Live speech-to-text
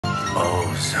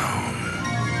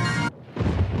zone.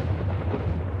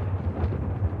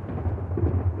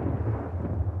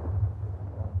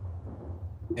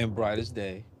 In brightest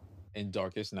day, in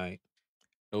darkest night,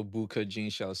 no bootcut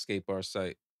jean shall escape our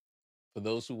sight. For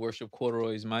those who worship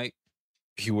corduroy's might,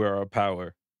 beware our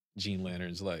power, Gene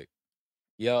Lantern's light.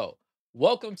 Yo,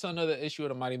 welcome to another issue of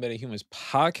the Mighty Metahumans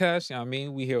podcast. You know what I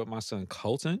mean? We here with my son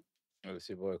Colton. It's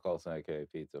your boy Colton, aka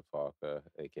Pizza Parker,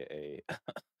 aka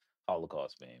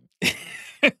Holocaust meme.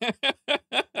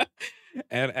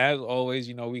 And as always,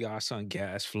 you know, we got our son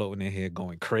Gas floating in here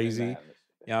going crazy. You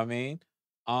know what I mean?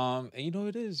 And you know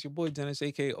it is your boy Dennis,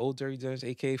 aka Old Dirty Dennis,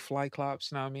 aka Fly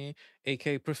Clops, you know what I mean?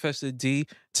 Aka Professor D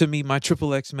to meet my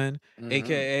triple X Men,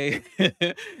 aka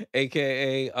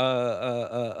aka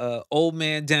old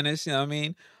man Dennis, you know what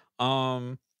I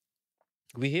mean?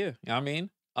 We here, you know what I mean?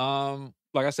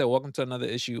 Like I said, welcome to another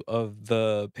issue of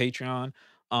the Patreon.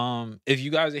 If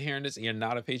you guys are hearing this and you're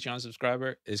not a Patreon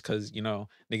subscriber, it's because you know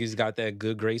niggas got that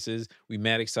good graces. We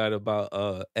mad excited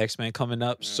about X-Men coming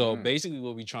up. So basically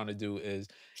what we trying to do is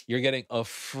you're getting a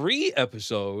free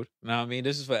episode. You know what I mean?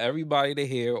 This is for everybody to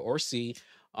hear or see.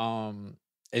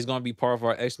 It's gonna be part of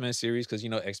our X-Men series because you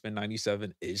know X-Men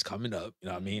 97 is coming up. You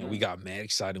know what I mean? And we got mad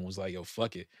excited and was like, yo,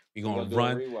 fuck it. We gonna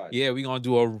run. Yeah, we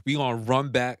gonna run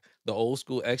back the old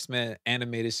school X-Men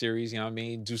animated series, you know what I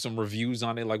mean? Do some reviews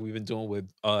on it like we've been doing with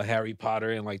Harry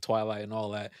Potter and like Twilight and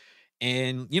all that.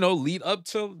 And you know, lead up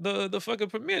to the fucking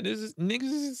premiere. This is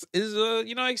niggas is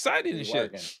you know, excited and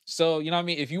shit. Working. So, you know what I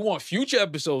mean? If you want future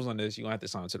episodes on this, you're gonna have to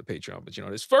sign up to the Patreon. But you know,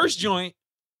 this first joint,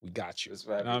 we got you. It's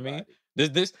You for know what I mean? everybody.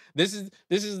 This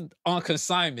is on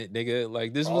consignment, nigga.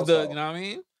 Like this was Also, the, you know what I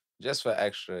mean? Just for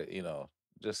extra,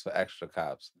 just for extra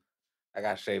cops. I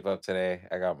got shape up today.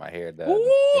 I got my hair done.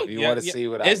 If you want to see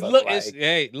what I look like,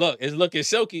 it's looking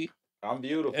silky. I'm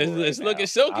beautiful. It's right looking now.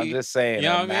 silky. I'm just saying, You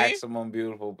know what I mean? maximum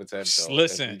beautiful potential.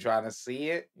 Listen. If you're trying to see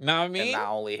it, Know what I and mean? not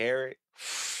only hear it.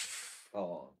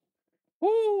 Oh,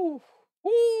 Woo,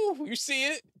 woo, you see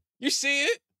it? You see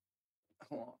it?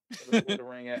 hold on. Where the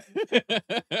ring at?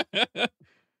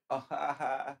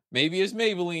 Maybe it's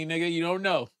Maybelline, nigga. You don't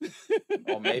know.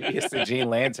 Or maybe it's the Gene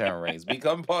Lantern rings.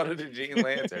 Become part of the Gene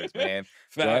Lanterns, man.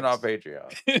 Join our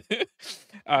Patreon.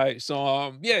 All right,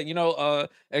 so yeah, you know,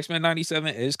 X-Men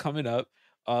 97 is coming up.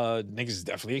 Niggas is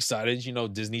definitely excited. You know,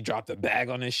 Disney dropped a bag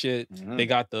on this shit. They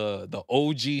got the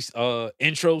OG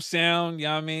intro sound, you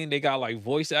know what I mean? They got like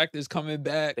voice actors coming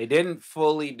back. They didn't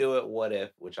fully do it What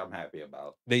If, which I'm happy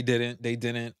about. They didn't.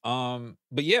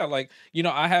 But yeah, like, you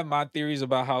know, I have my theories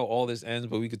about how all this ends,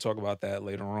 but we could talk about that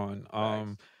later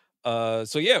on.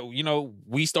 So yeah, you know,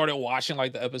 we started watching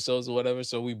like the episodes or whatever,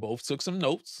 so we both took some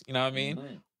notes, you know what I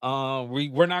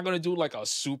mean? We're not gonna do like a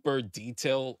super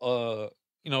detailed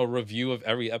you know, review of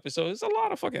every episode. It's a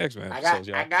lot of fucking X-Men episodes,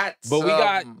 y'all.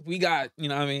 We got, you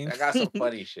know what I mean? I got some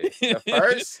funny shit.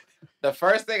 The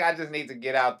first thing I just need to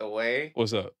get out the way.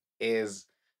 What's up? Is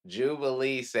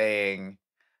Jubilee saying,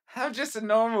 I'm just a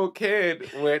normal kid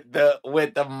with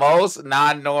the most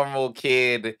non-normal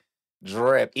kid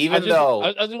drip. I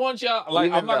just want y'all,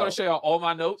 like, I'm not gonna show y'all all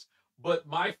my notes, but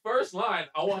my first line,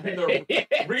 I want him to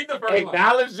read the first line.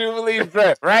 Acknowledge Jubilee's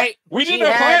drip, right? We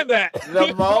didn't plan that.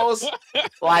 The most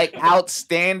like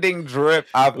outstanding drip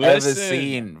I've ever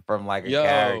seen from like a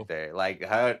character. Like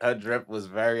her drip was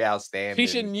very outstanding.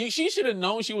 She should have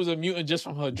known she was a mutant just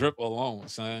from her drip alone,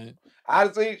 son.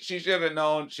 Honestly, she should have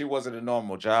known she wasn't a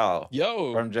normal child.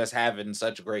 Yo. From just having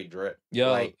such great drip. Yo,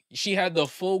 like, she had the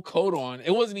full coat on.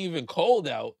 It wasn't even cold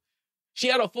out. She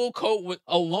had a full coat with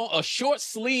a short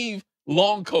sleeve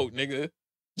long coat, nigga.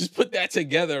 Just put that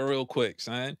together real quick,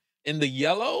 son. In the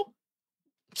yellow,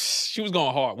 she was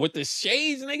going hard. With the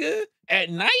shades, nigga, at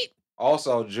night.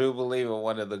 Also, Jubilee with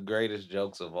one of the greatest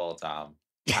jokes of all time.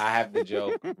 I have the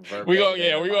joke. we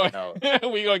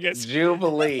gonna get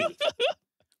Jubilee.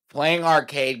 Playing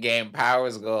arcade game,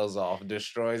 powers goes off,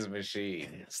 destroys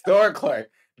machine. Store clerk,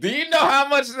 do you know how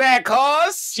much that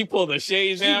costs? She pulled the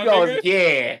shades down. She goes, nigga.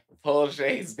 yeah, pull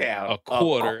shades down. A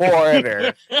quarter.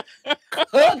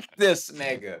 Cook this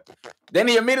nigga. Then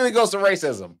he immediately goes to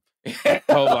racism.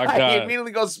 Oh my God. He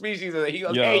immediately goes species. He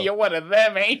goes, hey, you're one of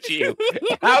them, ain't you?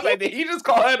 I was like, did he just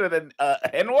call her the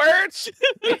N-word?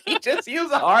 Did he just use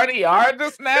a hardy R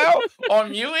just now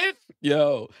on mutant?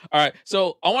 Yo. All right.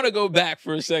 So I want to go back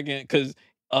for a second because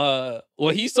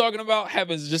what he's talking about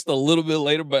happens just a little bit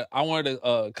later, but I wanted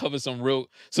to cover some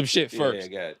shit first.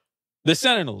 Yeah, good. The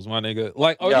Sentinels, my nigga.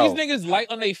 Like, are these niggas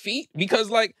light on their feet? Because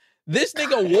like This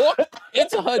nigga walked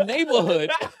into her neighborhood.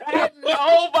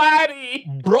 Nobody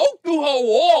broke through her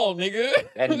wall, nigga.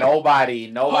 And nobody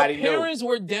her parents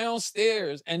were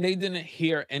downstairs and they didn't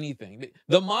hear anything.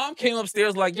 The mom came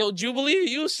upstairs like, yo, Jubilee, are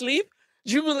you asleep?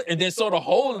 Jubilee, and then saw the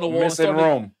hole in the wall. Missing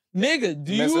room. Nigga,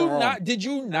 did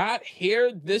you not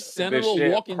hear this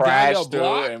senator walking down your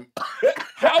block?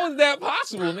 How is that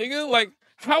possible, nigga? Like,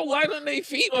 how light on their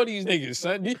feet are these niggas,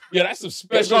 son? Yeah, that's some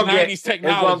special 90s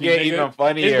technology. It's gonna get even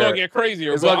funnier. It's gonna get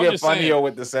crazier. It's gonna get funnier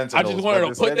with the Sentinels. I just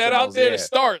wanted to put that out there to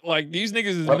start. Like, these niggas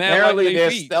is mad apparently like their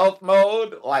feet. Stealth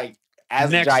mode, like as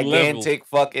Next gigantic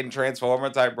level. Fucking Transformer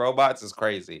type robots is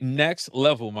crazy. Next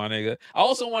level, my nigga. I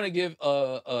also want to give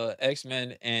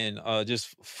X-Men and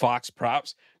just Fox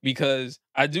props because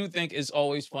I do think it's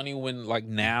always funny when like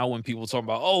now when people talk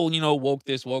about, oh, you know, woke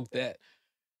this, woke that.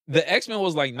 The X-Men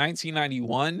was like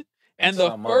 1991, and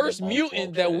the first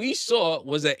mutant that we saw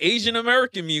was an Asian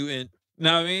American mutant.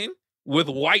 Know what I mean? With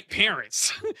white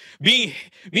parents, being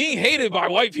hated by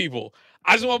white people.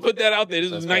 I just want to put that out there.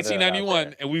 This was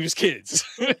 1991, and we was kids.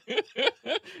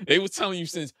 They was telling you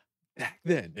since back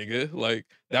then, nigga. Like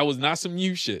that was not some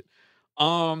new shit.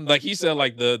 Like he said,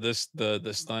 like the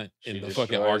stunt in the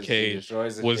fucking arcade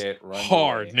was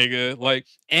hard, nigga. Like,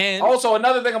 and also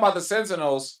another thing about the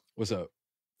Sentinels. What's up?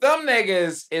 Them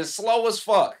niggas is slow as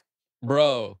fuck.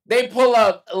 Bro. They pull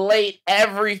up late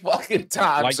every fucking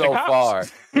time like so far.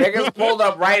 Niggas pulled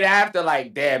up right after,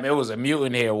 like, damn, it was a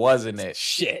mutant here, wasn't it?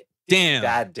 Shit. Damn.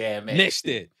 God damn it. Missed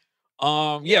it.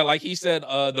 Yeah, like he said,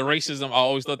 the racism, I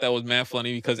always thought that was mad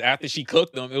funny because after she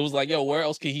cooked them, it was like, yo, where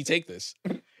else can he take this?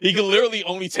 He could literally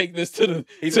only take this to the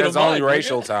He says only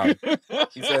racial time.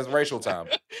 He says racial time.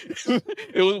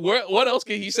 It was what else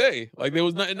could he say? Like there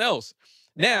was nothing else.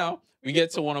 Now we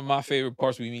get to one of my favorite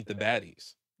parts. We meet the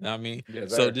baddies. You know what I mean?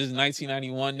 Yes, so this is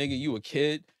 1991, nigga. You a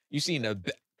kid. You seen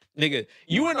nigga.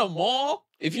 You in a mall.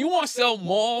 If you want to sell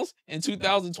malls in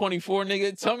 2024,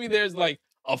 nigga, tell me there's like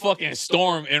a fucking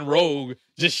Storm and Rogue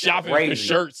just shopping for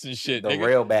shirts and shit. The nigga.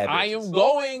 Real bad bitches. I am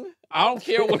going. I don't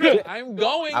care what I'm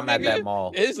going. I'm nigga. at that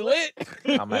mall. It's lit.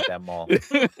 I'm at that mall.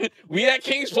 We at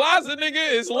King's Plaza, nigga.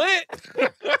 It's lit.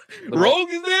 Rogue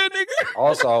is there, nigga.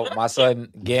 Also, my son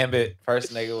Gambit,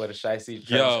 first nigga with a shiesty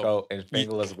trench coat and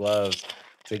fingerless gloves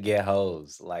to get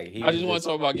hoes. Like I just want to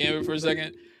talk about Gambit for a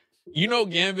second. You know,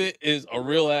 Gambit is a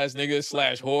real ass nigga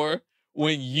 / whore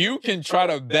when you can try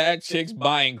to bag chicks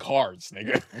buying cards,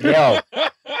 nigga. Yo.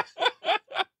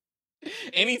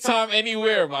 Anytime,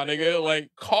 anywhere, my nigga.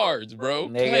 Like cards, bro.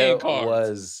 Nigga playing cards.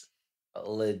 Was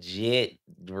legit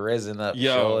risen up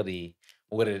shorty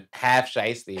with a half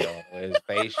shiesty on with his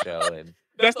face showing.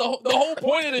 That's the whole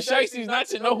point of the shiesty is not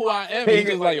to know who I am. He's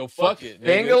just like, yo, fuck it. Nigga.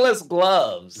 Fingerless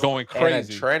gloves. Going crazy. And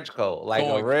a trench coat. Like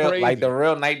the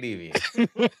real night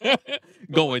deviant.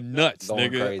 Going nuts,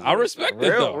 nigga. Crazy. I respect it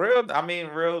though. Real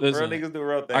niggas do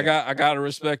real things. I gotta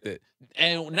respect it.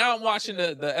 And now I'm watching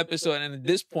the episode, and at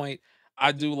this point,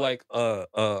 I do like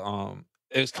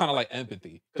it's kind of like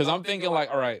empathy. Because I'm thinking like,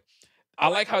 all right, I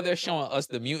like how they're showing us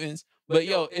the mutants, but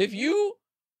yo, if you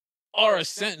are a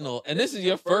sentinel and this is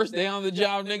your first day on the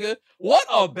job, nigga, what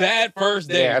a bad first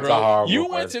day, bro. You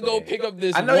went to go pick up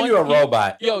this. I know you're a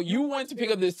robot. Yo, you went to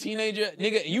pick up this teenager,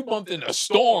 nigga, you bumped into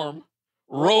Storm,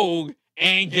 Rogue,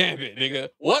 and Gambit, nigga.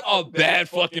 What a bad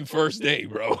fucking first day,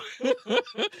 bro. You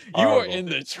are in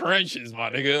the trenches, my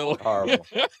nigga. Horrible.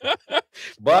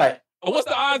 But what's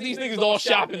the odds these niggas all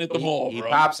shopping at the mall, bro? He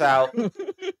pops out.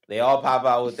 They all pop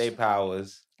out with their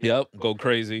powers. Yep, go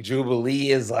crazy. Jubilee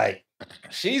is like,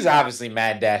 she's obviously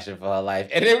mad dashing for her life.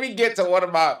 And then we get to one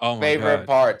of my favorite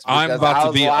parts. I'm about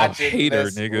to be a hater,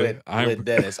 nigga. With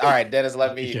Dennis. All right, Dennis,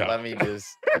 let me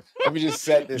just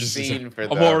set this scene for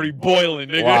them. I'm already boiling,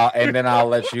 nigga. Wow, and then I'll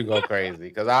let you go crazy.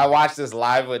 Because I watched this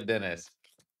live with Dennis.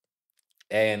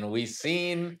 And we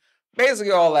seen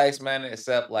basically all X-Men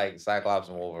except like Cyclops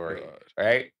and Wolverine,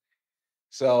 right?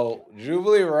 So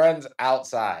Jubilee runs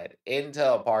outside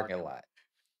into a parking lot.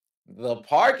 The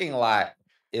parking lot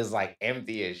is like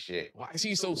empty as shit. Why is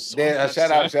he so shut up.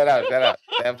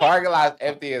 The parking lot's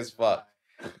empty as fuck.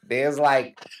 There's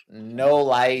like no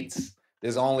lights.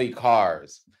 There's only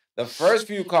cars. The first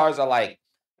few cars are like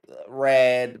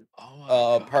red,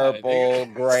 purple,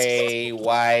 gray,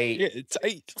 white. Yeah, it's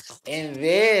tight. And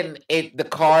then the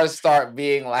cars start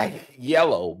being like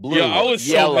yellow, blue, yo, I was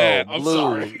yellow, so mad. I'm blue,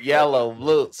 sorry. Yellow,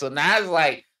 blue. So now it's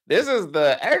like, this is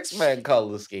the X-Men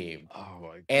color scheme. Oh my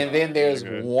God. And then there's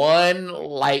one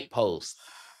light post.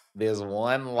 There's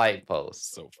one light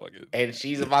post. So fucking. And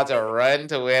she's about to run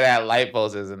to where that light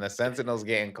post is, and the Sentinel's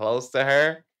getting close to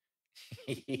her.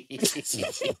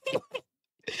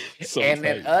 So and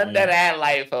then under that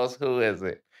light post, who is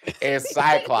it? It's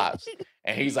Cyclops.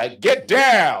 And he's like, get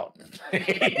down.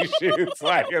 He shoots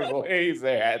like his laser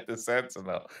at the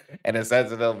Sentinel. And the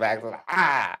Sentinel backs like,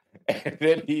 ah. And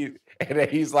then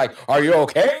he's like, are you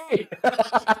okay?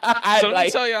 So let me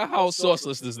tell y'all how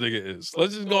sourceless this nigga is.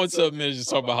 Let's just go into a minute and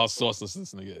just talk about how sourceless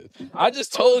this nigga is. I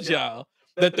just told y'all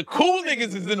that the cool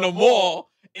niggas is in the mall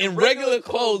in regular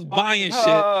clothes buying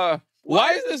shit.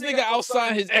 Why is this nigga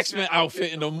outside his X-Men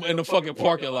outfit in the fucking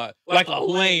parking lot? Like a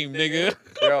lame nigga.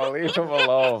 Yo, leave him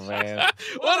alone, man.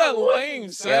 What a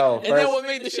lame son. Yo, and then what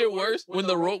made the shit worse? When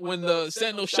the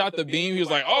Sentinel shot the beam, he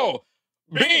was like, oh,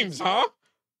 beams, huh?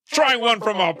 Try one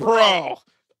from a pro.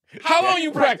 How long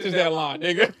you practice that line,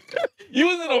 nigga? You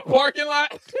was in a parking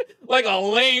lot like a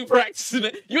lame practicing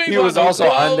it. You ain't. He was also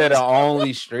under the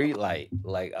only street light,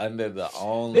 like under the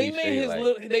only.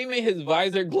 They made his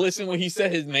visor glisten when he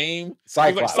said his name.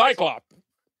 Cyclops. Like Cyclops.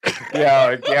 yeah,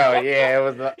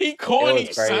 it was. He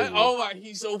corny, son. Oh my,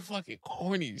 he's so fucking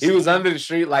corny. He was under the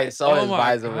street light, so his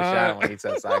visor was shining when he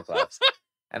said Cyclops.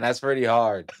 And that's pretty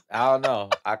hard. I don't know.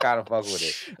 I kind of fuck with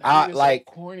it. Like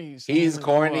corny, he's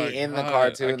corny in the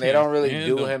cartoon. They don't really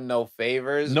do him no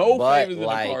favors. No favors in the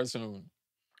cartoon.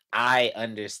 I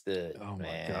understood, oh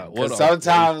man. Because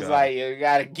sometimes, like, you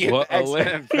gotta get the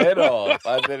X-Men fit off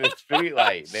under the street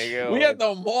light, nigga. We at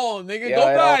the mall, nigga. Yo,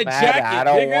 go buy a jacket. I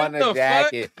don't want a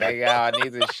jacket, nigga. I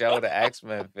need to show the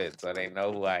X-Men fit so they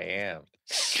know who I am.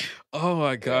 Oh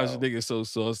my gosh, nigga, so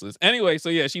sauceless. Anyway, so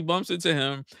yeah, she bumps into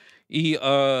him. He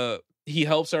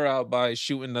helps her out by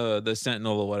shooting the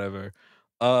Sentinel or whatever.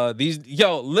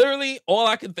 Literally all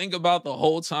I could think about the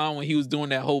whole time when he was doing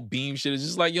that whole beam shit is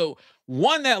just like, yo,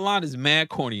 that line is mad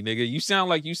corny, nigga. You sound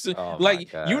like you're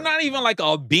not even like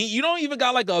a beam. You don't even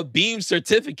got like a beam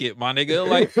certificate, my nigga.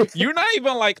 Like you're not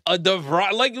even like a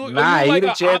DeVry. Like nah, you like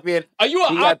a champion. Are you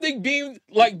an optic beam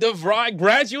like DeVry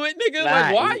graduate, nigga? Nah,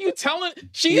 like why are you telling?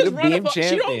 She is running.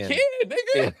 She don't care,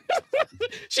 nigga.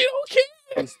 She don't care.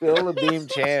 He's still a beam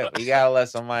champ. You gotta let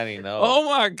somebody know. Oh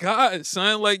my god,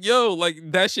 son! Like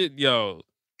that shit,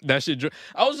 that shit.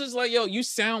 I was just like, yo, you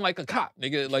sound like a cop,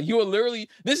 nigga. Like you are literally.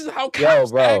 This is how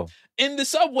cops act in the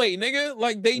subway, nigga.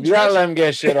 Like they. You gotta let him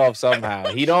get shit off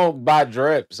somehow. He don't buy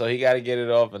drip, so he gotta get it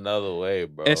off another way,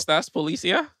 bro. ¿Estás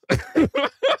policía?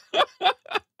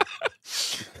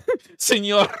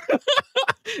 Señor,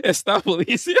 ¿está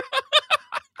policía?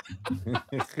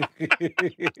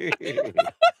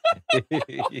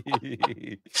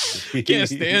 Can't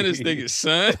stand this nigga,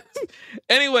 son.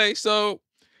 Anyway, so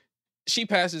she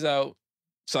passes out.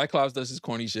 Cyclops does his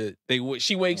corny shit.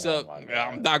 She wakes up.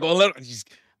 I'm not gonna let her.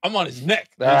 I'm on his neck.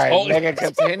 All right, nigga,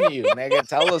 continue. Nigga,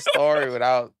 tell a story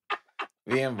without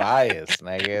being biased,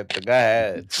 nigga. Go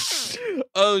ahead.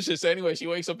 Oh shit. So anyway, she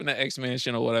wakes up in the X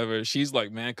Mansion or whatever. She's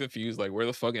like, man, confused. Like, where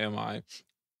the fuck am I?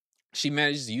 She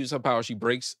manages to use her power. She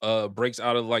breaks out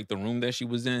of like the room that she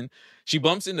was in. She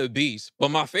bumps into Beast. But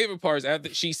my favorite part is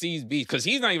after she sees Beast, because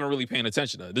he's not even really paying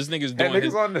attention to her. This nigga's doing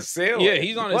nigga's on the ceiling. Yeah,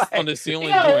 he's on the ceiling.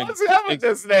 Yo, what's up with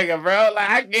this nigga, bro? Like,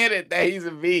 I get it that he's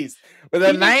a beast. But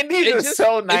the 90s is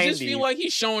so 90s. It just feel like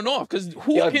he's showing off, because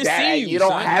who can see you? You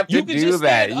don't have to do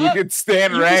that. You can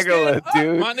stand regular,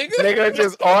 dude. My nigga. Nigga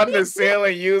just on the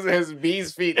ceiling using his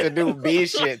beast feet to do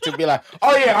beast shit. To be like,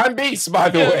 oh yeah, I'm beast, by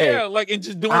the way. Yeah, like, and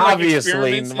just doing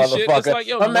obviously, like motherfucker. Like,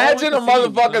 yo, imagine a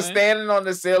motherfucker standing on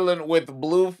the ceiling with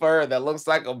blue fur that looks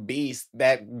like a beast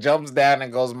that jumps down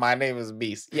and goes, my name is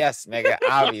Beast. Yes, nigga,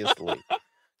 obviously.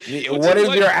 What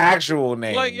is your actual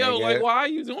name? Like, yo, nigga? like, why are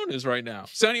you doing this right now?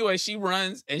 So anyway, she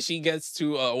runs and she gets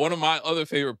to one of my other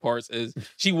favorite parts is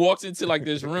she walks into like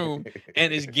this room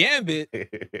and it's Gambit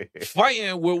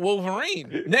fighting with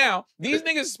Wolverine. Now, these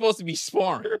niggas are supposed to be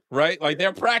sparring, right? Like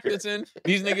they're practicing.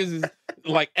 These niggas is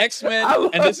like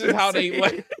X-Men, and this is how they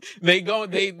like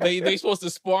they supposed to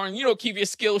spar and keep your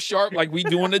skills sharp like we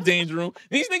do in the danger room.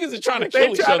 These niggas are trying to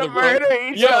kill each other, bro. Murder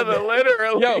each other,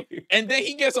 literally. Yo, and then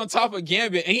he gets on top of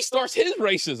Gambit and he starts his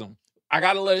racism. I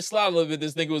gotta let it slide a little bit.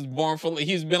 This nigga was born for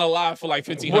he's been alive for like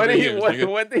 1,500 years.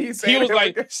 What did he say? He was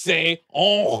like, say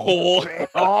oh.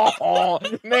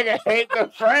 Nigga hate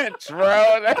the French,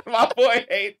 bro. My boy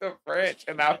hate the French,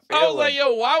 and I was like,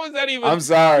 yo, why was that even? I'm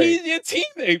sorry. He's your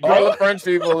teammate, bro. All the French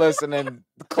people listening,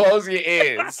 close your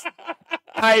ears.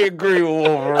 I agree with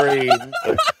Wolverine.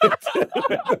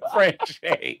 The French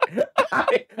hate.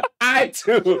 I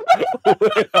too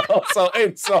would also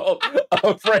insult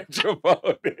a French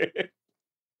opponent.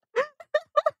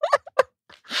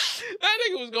 That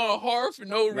nigga was going hard for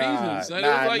no reason. Son. It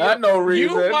was like, not no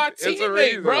reason. You my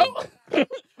teammate, bro.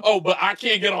 Oh, but I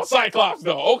can't get on Cyclops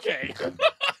though. Okay.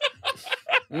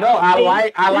 No, I We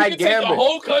like could take the Gambit.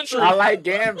 whole country. I like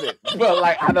Gambit, but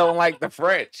like I don't like the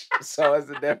French, so it's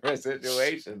a different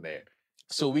situation there.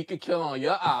 So we could kill on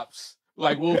your ops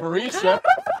like Wolverine said.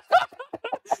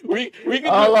 We could do we,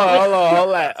 Hold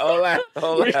on.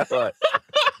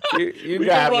 You we could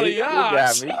got run a me. You got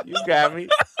yachts. me. You got me,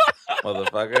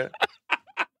 motherfucker.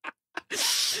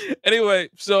 Anyway,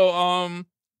 so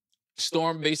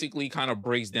Storm basically kind of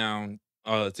breaks down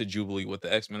to Jubilee what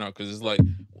the X-Men are, because it's like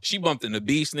she bumped into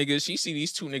Beast niggas. She see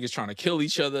these two niggas trying to kill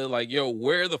each other. Like, yo,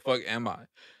 where the fuck am I?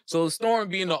 So Storm,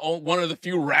 being one of the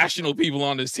few rational people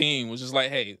on this team, was just like,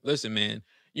 hey, listen, man,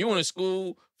 you went to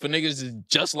school for niggas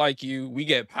just like you. We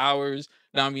get powers.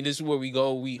 Now, I mean, this is where we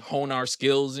go. We hone our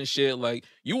skills and shit. Like,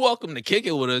 you welcome to kick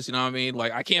it with us. You know what I mean?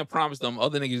 Like, I can't promise them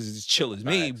other niggas is as chill as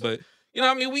me, but you know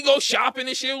what I mean? We go shopping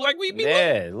and shit. Like, we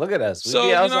Look at us. We so,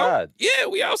 be outside. yeah,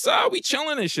 we outside, we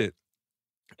chilling and shit.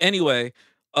 Anyway,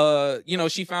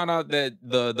 she found out that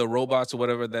the robots or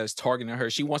whatever that's targeting her,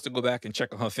 she wants to go back and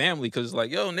check on her family, because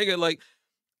like, yo, nigga, like,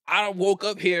 I woke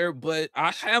up here, but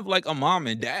I have like a mom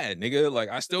and dad, nigga. Like,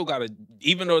 I still gotta,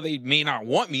 even though they may not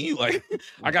want me, like,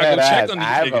 I gotta go check on these I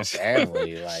have niggas. a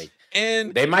family, like,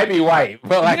 and they might be white,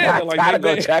 but like, yeah, I like, gotta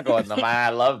go check on them. I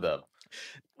love them.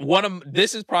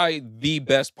 This is probably the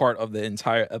best part of the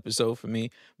entire episode for me,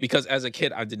 because as a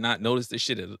kid I did not notice this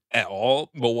shit at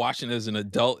all, but watching it as an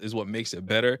adult is what makes it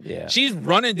better. Yeah, she's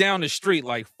running down the street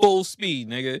like full speed,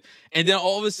 nigga, and then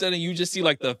all of a sudden you just see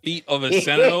like the feet of a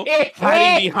sentinel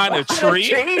hiding behind a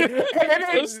tree, and then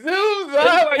it zooms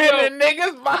up, like, and the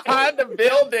niggas behind the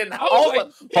building. Hold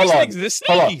on.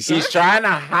 He's trying to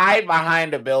hide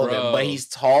behind the building, but he's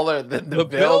taller than the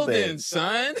building,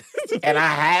 son. And I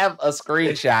have a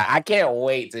screenshot. I can't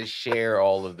wait to share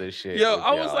all of this shit. Yo,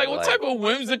 I was like, what type of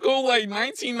whimsical, like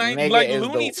 1990, like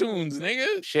Looney Tunes,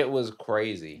 nigga? Shit was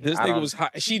crazy. This nigga was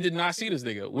hot. She did not see this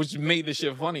nigga, which made the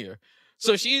shit funnier.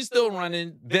 So she's still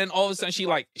running. Then all of a sudden,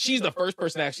 she's the first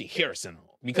person to actually hear a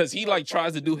sentinel, because he like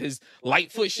tries to do his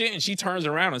Lightfoot shit, and she turns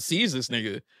around and sees this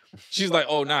nigga. She's like,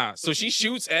 oh nah. So she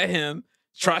shoots at him,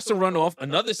 tries to run off.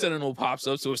 Another sentinel pops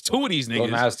up, so it's two of these niggas.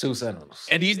 So now it's two sentinels,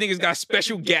 and these niggas got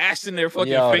special gas in their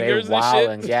fucking fingers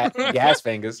and shit. Gas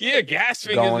fingers. Yeah, gas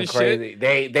fingers going and crazy.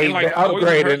 Shit. They like,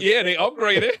 upgraded. Yeah, they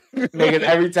upgraded. Niggas,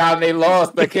 every time they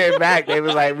lost, they came back. They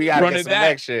was like, we gotta get some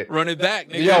next shit. Run it back,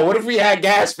 nigga. Yo, what if we had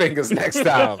gas fingers next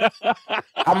time?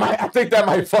 I think that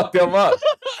might fuck them up.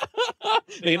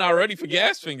 They not ready for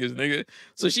gas fingers, nigga.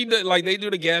 So she did, like, they do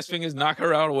the gas fingers, knock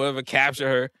her out or whatever, capture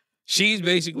her. She's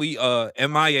basically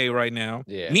MIA right now.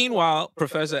 Yeah. Meanwhile,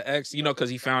 Professor X, because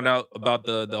he found out about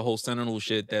the whole Sentinel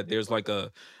shit, that there's like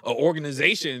a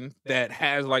organization that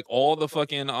has like all the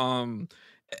fucking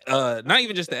not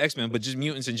even just the X-Men, but just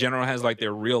mutants in general, has like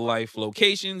their real life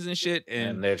locations and shit,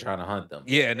 and they're trying to hunt them.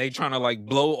 Yeah, and they trying to like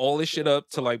blow all this shit up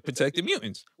to like protect the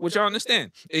mutants, which I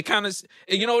understand. It kind of,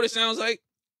 you know what it sounds like?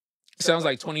 It sounds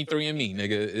like 23andMe,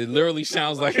 nigga. It literally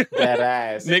sounds like that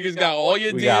ass. Niggas got all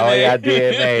your DNA. We got all your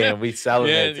DNA, and we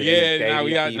selling it to these now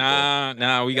we got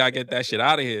people. we gotta get that shit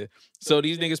out of here. So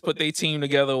these niggas put their team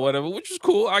together or whatever, which is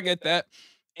cool. I get that.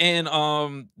 And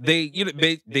they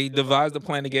devised the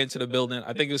plan to get into the building.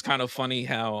 I think it was kind of funny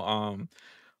how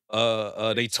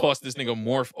they tossed this nigga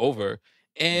Morph over.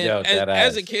 And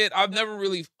as a kid, I've never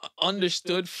really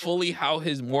understood fully how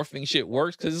his morphing shit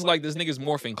works, because it's like this nigga's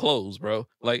morphing clothes, bro.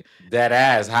 Like that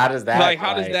ass. How does that? Like,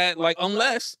 how does that? Like,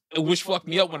 unless, which fucked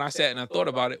me up when I sat and I thought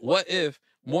about it. What if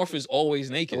Morph is always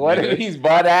naked? What if he's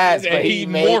butt ass, but he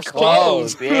morphs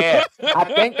clothes? Yeah, I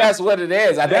think that's what it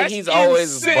is. I think he's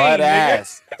always butt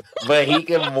ass, but he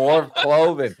can morph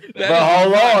clothing. But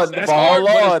hold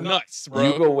on, nuts, bro.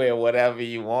 You can wear whatever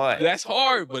you want. That's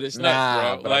hard, but it's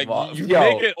nuts, bro. Like, you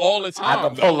make it all the time. I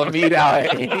can pull the meat out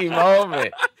at any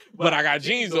moment. But I got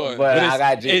jeans on. But I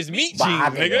got jeans. It's meat jeans, I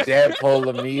nigga. can dead pull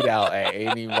the meat out at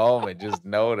any moment. Just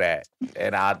know that.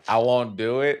 And I won't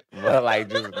do it, but like,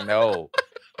 just know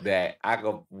that I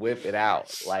can whip it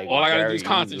out. Like, all I gotta do is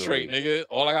concentrate, nigga.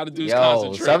 All I gotta do is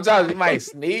concentrate. Sometimes you might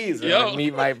sneeze and the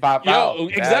meat might pop out.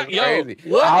 Exactly. Crazy.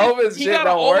 I hope his shit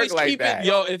don't work like that.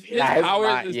 If his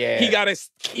powers, he gotta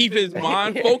keep his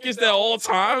mind focused at all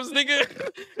times,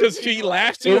 nigga. Because if he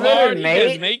laughs too hard, he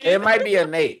gets naked. It might be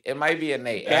innate. It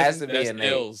has to be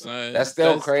innate. Ill, son. That's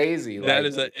still crazy. That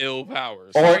is an ill power.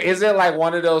 Or is it like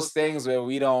one of those things where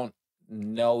we don't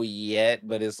know yet,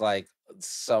 but it's like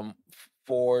some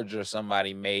forge or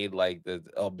somebody made like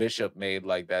a bishop made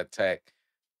like that tech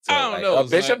So I don't like know,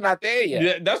 Bishop son. not there yet.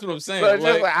 Yeah, that's what I'm So saying. it's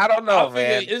just Like, like I don't I know, figure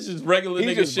man. it's just regular He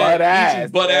nigga just butt shit. He just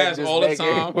ass butt and ass just all the making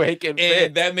time, making and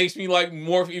fits. that makes me like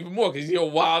more even more because he's a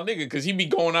wild nigga because he be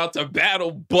going out to battle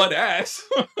butt ass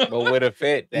But with a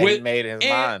fit that he with made in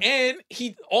his and mind. and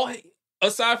he all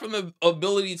aside from the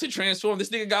ability to transform, this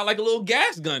nigga got like a little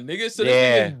gas gun, nigga. So this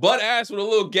Yeah. nigga's butt ass with a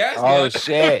little gas Oh gun.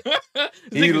 shit. This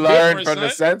He nigga learned different, from the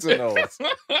son. Sentinels.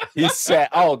 He said,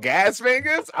 "Oh, gas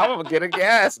fingers? I'm gonna get a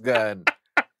gas gun."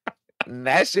 And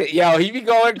that shit, yo, he be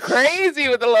going crazy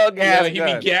with the little Yeah,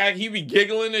 gas gun. he be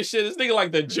giggling and shit. This nigga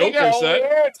like the Nigga, Joker, son.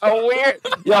 a weird.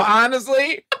 Yo,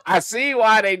 honestly, I see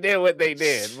why they did what they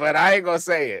did, but I ain't gonna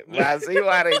say it. But I see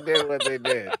why they did what they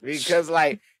did because,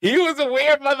 like, he was a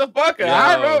weird motherfucker.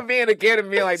 I Yo. remember being a kid and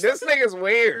being like, "This nigga's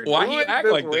weird. Why Who he is act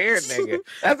this like weird this? nigga?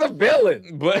 That's a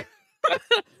villain." But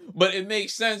but it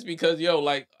makes sense because yo,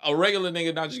 like a regular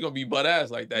nigga not just gonna be butt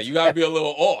ass like that. You gotta be a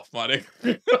little off, my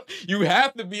nigga. You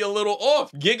have to be a little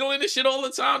off, giggling and shit all the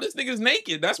time. This nigga's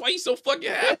naked. That's why he's so fucking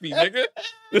happy, nigga.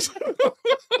 This,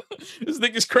 this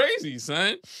nigga's crazy,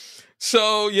 son.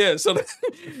 So yeah, so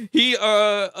we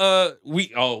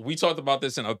talked about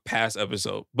this in a past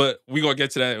episode, but we gonna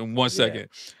get to that in 1 second.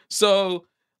 So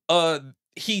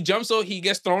he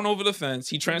gets thrown over the fence,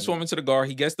 he transforms into the guard,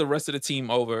 he gets the rest of the team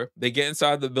over, they get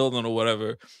inside the building or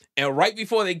whatever, and right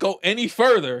before they go any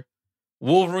further,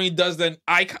 Wolverine does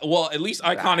at least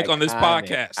iconic on this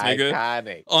podcast, nigga.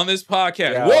 Iconic. On this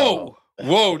podcast. Yo.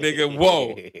 Whoa, nigga,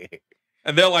 whoa.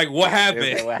 And they're like, what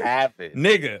happened? What happened?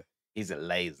 Nigga. He's at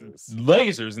lasers.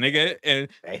 Lasers, nigga. And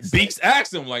Beaks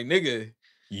asked him, like, nigga,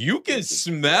 you can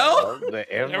smell the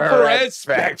infrared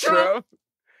spectrum?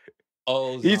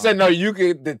 Oh, he said, no, you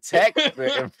can detect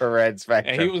the infrared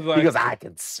spectrum. And he was like, I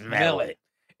can smell it.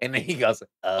 And then he goes,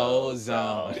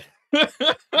 ozone.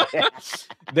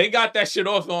 They got that shit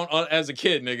off on as a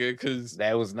kid, nigga, because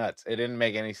that was nuts. It didn't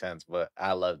make any sense, but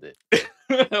I loved it.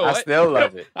 I still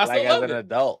love it. As an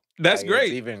adult. That's great.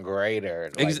 It's even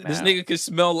greater. This nigga can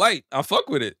smell light. I fuck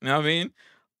with it. You know what I mean?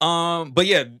 But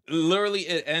yeah, literally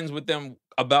it ends with them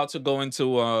about to go into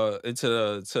one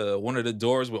of the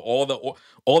doors with all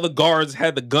the guards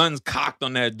had the guns cocked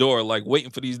on that door, like waiting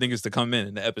for these niggas to come in,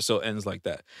 and the episode ends like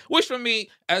that. Which for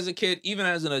me, as a kid, even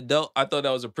as an adult, I thought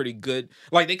that was a pretty good.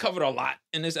 Like they covered a lot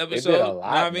in this episode. They did a lot,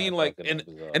 you know what I mean? Like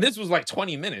episode. And this was like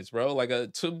 20 minutes, bro. Like a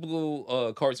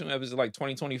typical cartoon episode, like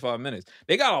 20-25 minutes.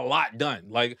 They got a lot done.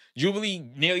 Like Jubilee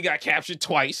nearly got captured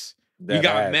twice. We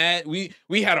got mad. We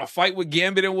had a fight with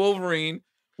Gambit and Wolverine.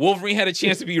 Wolverine had a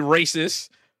chance to be racist.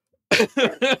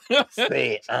 Cyclops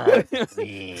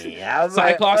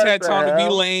had time to be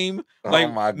lame. Like,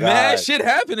 oh my God. Mad shit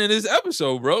happened in this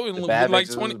episode, bro. And bad like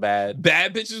bitches was bad.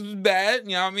 Bad bitches was bad.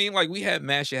 You know what I mean? Like, we had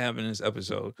mad shit happen in this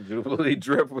episode. Jubilee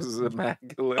Drip was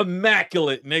immaculate.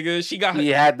 Immaculate, nigga. He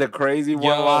had the crazy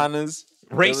one-liners.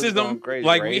 Racism.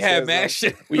 Like, we had mad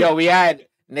shit. We had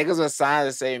niggas with signs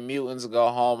that say mutants go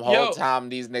home. Whole time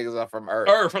these niggas are from Earth.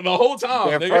 Earth for the whole time.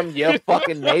 They're nigga. from your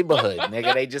fucking neighborhood,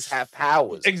 nigga. They just have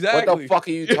powers. Exactly. What the fuck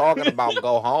are you talking about?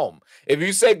 Go home. If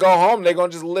you say go home, they're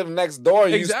gonna just live next door.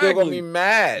 You still gonna be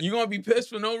mad. You're gonna be pissed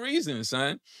for no reason,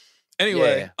 son.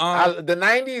 Anyway, the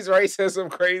 90s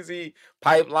racism crazy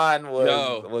pipeline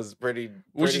was pretty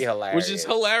hilarious. Which is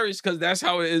hilarious because that's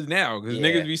how it is now. Because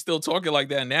niggas be still talking like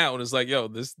that now, and it's like, yo,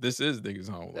 this is niggas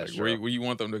home. Like, where you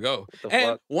want them to go?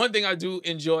 And one thing I do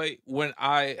enjoy when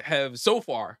I have so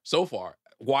far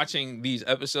watching these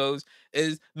episodes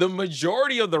is the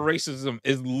majority of the racism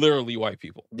is literally white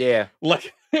people. Yeah,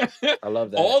 like I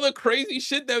love that. All the crazy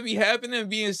shit that be happening and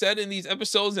being said in these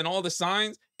episodes and all the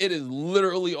signs, it is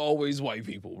literally always white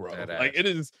people, bro. Like it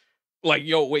is like,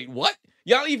 yo, wait, what?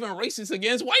 Y'all even racist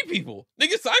against white people?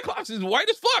 Nigga, Cyclops is white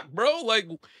as fuck, bro. Like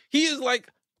he is like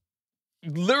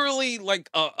literally like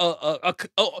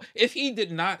if he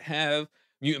did not have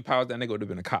mutant powers, that nigga would have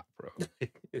been a cop, bro.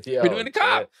 He'd have been a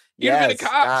cop. He'd have been a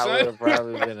cop, son. Would have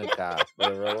probably been a cop.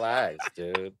 But relax,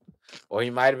 dude. Or he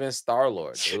might have been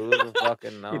Star-Lord. Who would have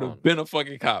fucking known? Would have been a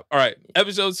fucking cop. All right,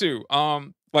 episode 2.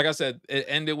 Like I said, it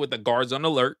ended with the guards on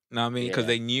alert. You know what I mean? Because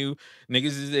they knew niggas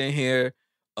is in here.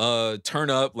 Turn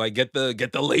up, like get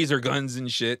the laser guns and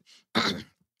shit.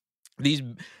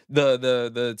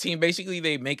 The team basically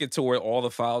they make it to where all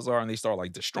the files are and they start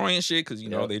like destroying shit because you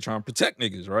know they trying to protect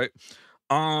niggas, right?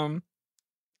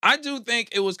 I do think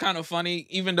it was kind of funny,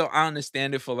 even though I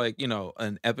understand it for like, you know,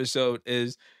 an episode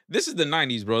this is the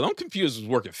 90s, bro. Them computers was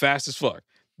working fast as fuck.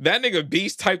 That nigga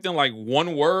Beast typed in like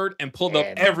one word and pulled up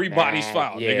And everybody's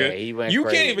file, yeah, nigga. he went You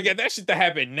crazy. can't even get that shit to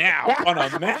happen now on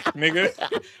a Mac, nigga.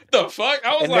 The fuck?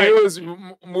 I was And like, they was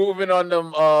moving on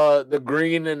them the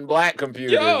green and black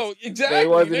computers. yo, exactly. They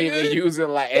wasn't nigga. even using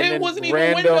like, and It then wasn't even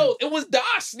random Windows. It was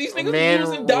DOS. These niggas was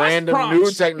using DOS random new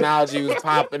prompts. technology was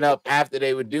popping up after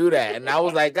they would do that, and I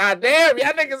was like, God damn,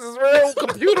 y'all niggas is real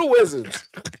computer wizards.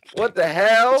 What the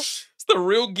hell? It's the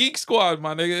real Geek Squad,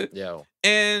 my nigga. Yo.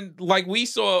 And like we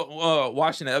saw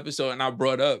watching the episode, and I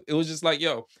brought up, it was just like,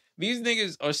 yo, these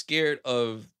niggas are scared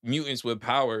of mutants with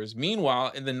powers.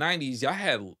 Meanwhile, in the 90s, y'all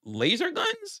had laser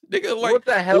guns? Nigga, like, what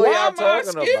the hell why y'all am I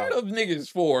talking scared about? of niggas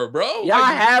for, bro? Y'all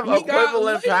Like, have we got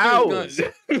equivalent laser powers.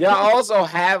 guns. Y'all also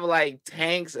have like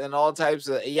tanks and all types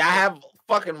of. Y'all have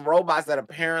fucking robots that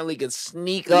apparently could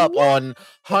sneak up on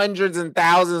hundreds and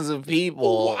thousands of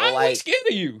people. Why are we Like, scared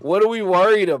of you? what are we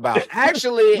worried about?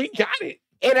 Actually, We got it.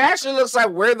 it actually looks like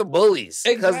we're the bullies.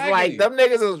 Because like Exactly. them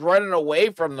niggas is running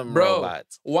away from them Bro,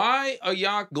 robots. why are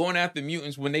y'all going after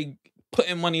mutants when they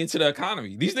putting money into the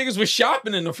economy? These niggas was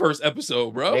shopping in the first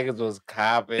episode, bro. Niggas was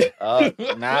copping up,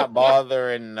 not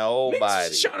bothering Niggas nobody.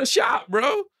 just trying to shop,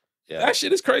 bro. Yeah. That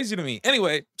shit is crazy to me.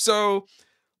 Anyway, so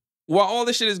while all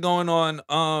this shit is going on,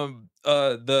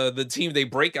 the team, they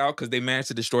break out because they managed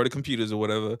to destroy the computers or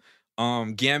whatever.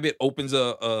 Gambit opens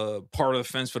a part of the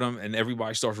fence for them, and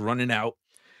everybody starts running out.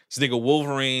 This nigga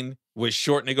Wolverine with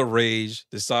short nigga rage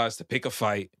decides to pick a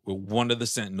fight with one of the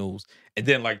Sentinels, and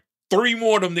then like 3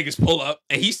 more of them niggas pull up,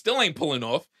 and he still ain't pulling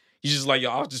off. He's just like, yo,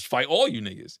 I'll just fight all you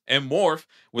niggas. And Morph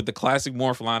with the classic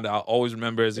Morph line that I always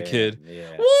remember as a kid. Yeah.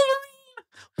 Wolverine,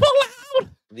 pull out.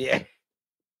 Yeah.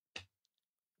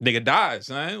 Nigga died,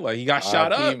 son. Like he got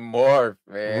shot up. Morph,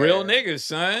 man. Real niggas,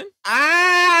 son.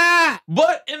 Ah!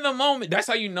 But in the moment, that's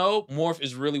how you know Morph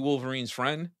is really Wolverine's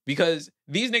friend, because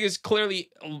these niggas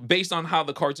clearly, based on how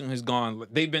the cartoon has gone,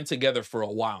 they've been together for a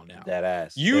while now. That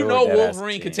ass. You know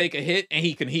Wolverine can take a hit and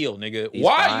he can heal, nigga. He's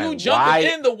why fine. you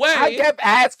jumping in the way? I kept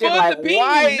asking, for like, the beam,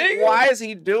 why? nigga? Why is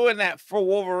he doing that for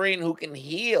Wolverine who can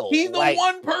heal? He's the Like,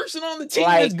 one person on the team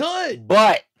like, that's good.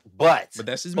 But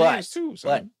That's his man too. Son.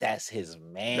 But that's his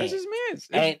man. That's his man's.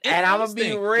 And I'm gonna be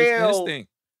instinct. real. It's instinct.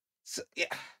 So, yeah,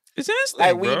 It's instinct,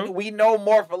 like bro. we know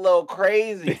Morph a little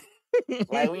crazy.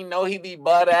 Like we know he be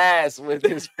butt ass with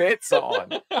his fits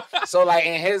on. So like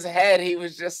in his head, he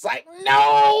was just like,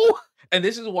 no. And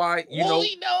this is why no.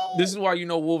 This is why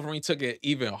Wolverine took it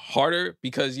even harder,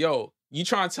 because yo, you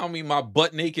trying to tell me my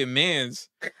butt naked man's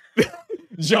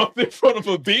jumped in front of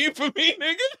a beam for me,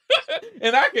 nigga,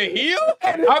 and I can heal?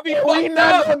 I'll be fucked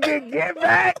not up. gonna get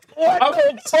back. What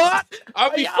the fuck?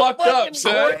 I'll be Y'all fucked up, fucking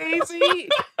son. crazy.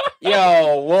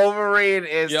 Yo, Wolverine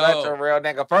is Yo. such a real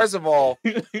nigga. First of all,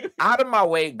 out of my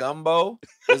way, Gumbo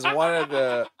is one of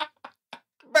the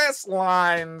best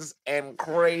lines and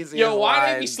crazy. Yo,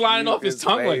 why they be sliding off his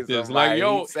tongue like this? Like,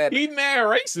 yo, he mad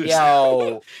racist.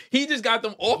 Yo, he just got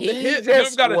them off the he hip. You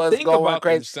just got to was think going about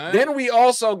crazy. them, son. Then we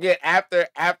also get after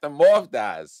Morph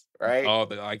dies, right? Oh,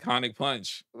 the iconic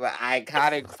punch. The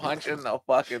iconic punch in the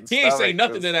fucking. He ain't say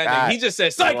nothing to that nigga. He just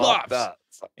said Cyclops.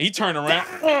 He turned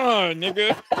around,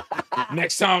 nigga.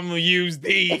 Next time I'm gonna use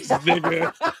these,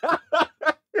 nigga.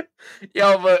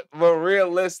 Yo, but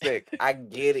realistic, I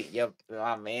get it. Yo,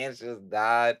 my man just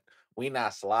died. We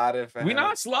not sliding for We him.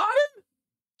 not sliding?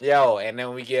 Yo, and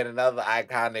then we get another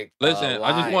iconic. Listen,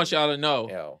 I just want y'all to know,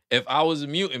 Yo, if I was a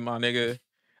mutant, my nigga,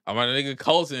 my nigga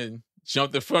Colton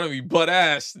jumped in front of me, butt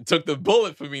ass, took the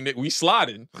bullet for me. We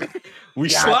sliding. We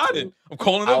Got sliding. to. I'm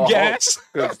calling I up would gas.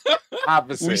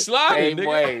 opposite. We sliding, Same nigga.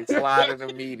 way, sliding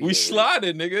immediately. We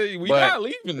sliding, nigga. We But not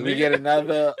leaving, We nigga. get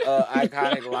another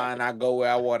iconic line. I go where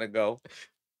I want to go.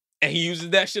 And he uses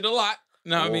that shit a lot.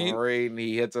 Know what I mean? Wolverine,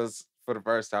 he hits us for the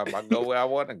first time. I go where I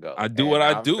want to go. I do what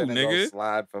I I'm do, finna go nigga.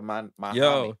 slide for my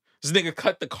Yo, homie. this nigga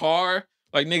cut the car.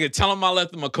 Like, nigga, tell him I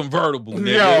left him a convertible,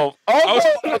 nigga. Yo, also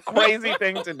a crazy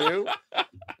thing to do.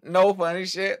 No funny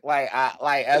shit. Like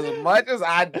as much as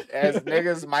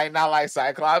niggas might not like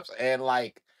Cyclops, and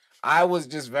like I was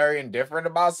just very indifferent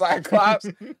about Cyclops.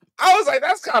 I was like,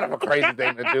 that's kind of a crazy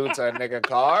thing to do to a nigga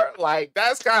car. Like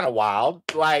that's kind of wild.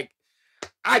 Like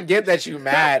I get that you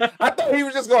mad. I thought he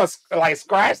was just gonna like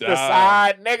scratch the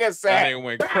side. Nigga said, that nigga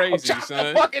went crazy, chop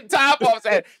son. the fucking top off.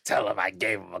 Said, tell him I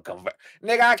gave him a convert.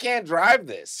 Nigga, I can't drive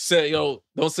this. Said, yo,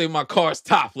 don't say my car's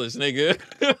topless, nigga.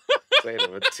 say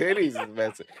that, but titties is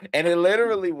messing. And it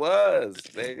literally was,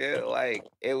 nigga. Like,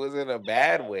 it was in a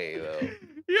bad way, though.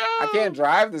 I can't Yo,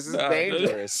 drive. This is nah,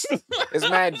 dangerous. It's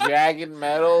mad jagged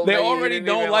metal, they nigga. You already didn't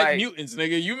don't even like like. mutants,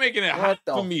 nigga. You making it hot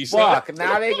What for the me, son. fuck?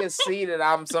 Now they can see that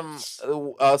I'm some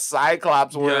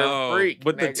Cyclops wearing Yo, freak,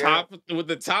 with nigga.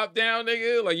 the top down,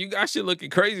 nigga, like you got shit looking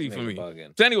crazy for Nigga me.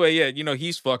 bugging. So anyway, yeah, you know,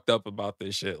 he's fucked up about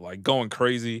this shit, like going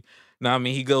crazy. Now I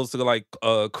mean, he goes to like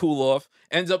cool off,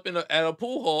 ends up at a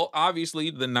pool hall.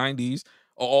 Obviously, the '90s,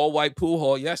 a all white pool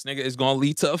hall. Yes, nigga, is gonna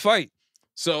lead to a fight.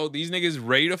 So these niggas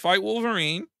ready to fight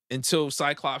Wolverine until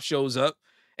Cyclops shows up.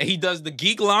 And he does the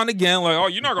geek line again, like, oh,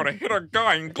 you're not gonna hit a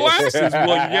guy in glasses,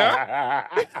 will ya?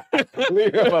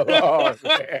 Leave him alone.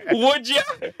 Man. Would ya?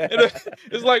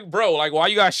 It's like, bro, like, why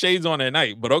you got shades on at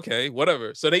night? But okay,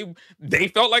 whatever. So they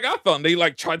felt like I felt, and they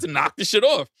like tried to knock the shit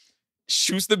off.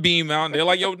 Shoots the beam out, and they're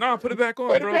like, "Yo, nah, put it back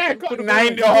on, Put bro. it back Put on.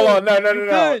 it back. Hold on,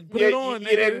 no. Put it on, You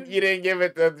nigga. didn't give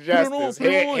it the justice.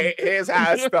 Here's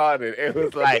how it started. It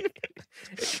was like,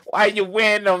 why you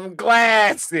wearing them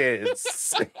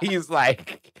glasses? He's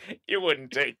like, you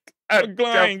wouldn't take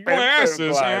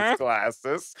Glasses, huh?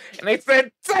 glasses. And they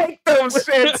said, take them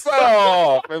shits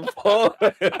off and pull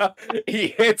it up. He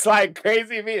hits like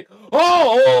crazy me.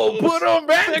 Oh, put them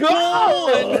back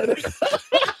on.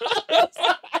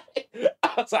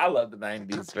 I love the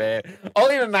 90s, man.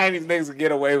 Only the 90s niggas could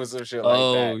get away with some shit like that.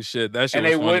 Oh shit, that shit. And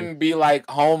was they funny. wouldn't be like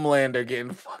Homelander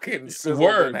getting fucking sizzled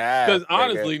Word. in half. Because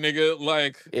honestly, nigga,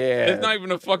 like, yeah, it's not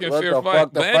even a fucking what fair the fight.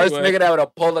 fuck? The But first anyway, nigga that would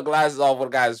have pulled the glasses off with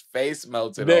a guy's face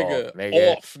melted off,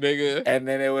 nigga. off, nigga. And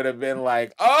then it would have been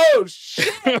like, oh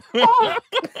shit. Fuck.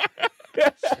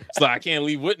 So I can't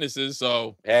leave witnesses.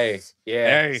 So Hey.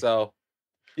 So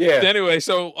yeah. anyway,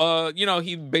 so you know,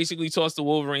 he basically tossed the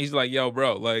Wolverine. He's like, yo,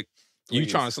 bro, like, you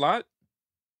trying to slide?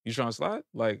 You trying to slide?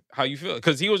 Like, how you feel?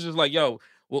 Because he was just like, yo,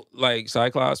 well, like,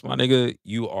 Cyclops, my nigga,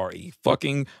 you are a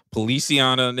fucking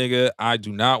Policiana, nigga. I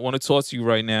do not want to talk to you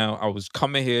right now. I was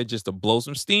coming here just to blow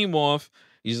some steam off.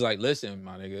 He's like, listen,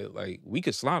 my nigga, like, we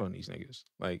could slide on these niggas.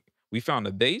 Like, we found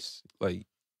a base. Like,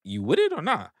 you with it or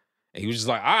not? And he was just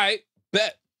like, all right,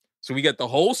 bet. So we got the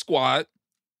whole squad.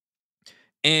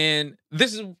 And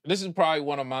this is probably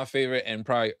one of my favorite and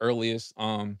probably earliest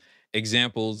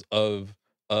examples of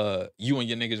you and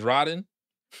your niggas riding.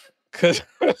 Cause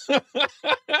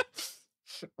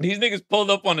these niggas pulled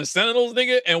up on the Sentinels,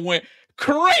 nigga, and went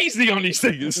crazy on these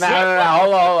niggas. No.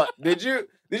 Hold on. Did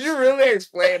you really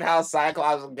explain how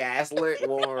Cyclops gaslit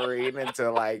Wolverine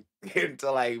into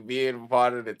being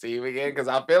part of the team again? Because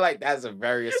I feel like that's a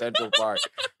very essential part.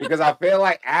 Because I feel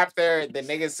like after the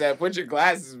nigga said, put your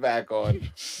glasses back on,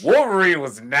 Wolverine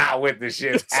was not with the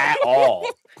shit at all.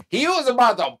 He was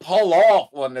about to pull off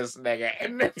on this nigga.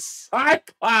 And then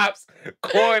Cyclops,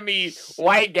 corny,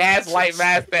 white gaslight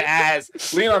master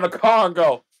ass, lean on the car and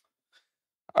go,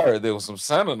 I heard there was some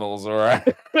Sentinels, all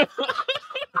right?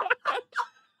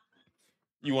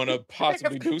 You want to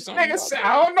possibly do something? Nigga said,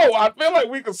 I don't know. I feel like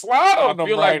we could slide on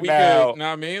them right we now. could, know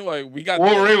what I mean? Like, we got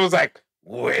Wolverine was like,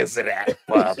 where's it at,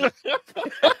 bub?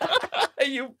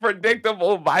 You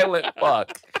predictable, violent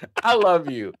fuck. I love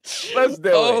you. Let's do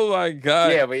it. Oh my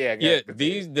God. Yeah, but yeah.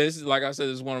 This is, like I said,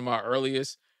 this is one of my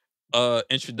earliest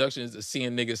introductions to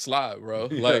seeing niggas slide, bro.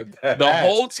 Like, the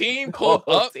whole team pulled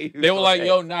up. They were like,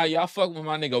 yo, nah, y'all fuck with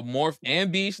my nigga Morph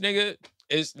and Beast, nigga.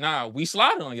 It's nah, we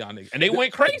sliding on y'all nigga. And they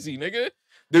went crazy, nigga.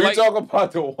 Did we talk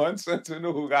about the one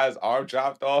Sentinel who got his arm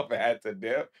chopped off and had to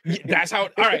dip? That's how.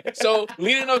 All right. So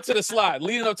leading up to the slide,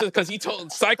 because he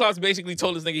told Cyclops basically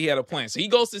told this nigga he had a plan. So he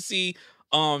goes to see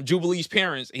Jubilee's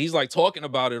parents. He's like talking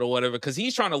about it or whatever because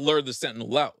he's trying to lure the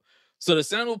Sentinel out. So the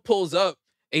Sentinel pulls up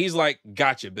and he's like,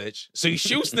 "Gotcha, bitch." So he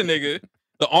shoots the nigga.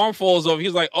 The arm falls off.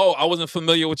 He's like, "Oh, I wasn't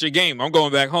familiar with your game. I'm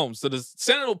going back home." So the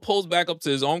Sentinel pulls back up to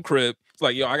his own crib. It's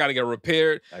like, "Yo, I gotta get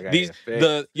repaired."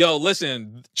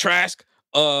 Listen, Trask.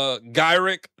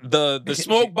 Gyrick, the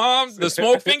smoke bombs, the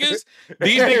smoke fingers,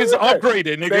 these niggas are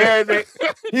upgraded, nigga.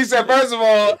 He said, first of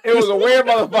all, it was a weird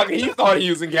motherfucker. He thought he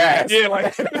using gas. Yeah,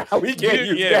 like we can't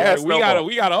use gas. Like,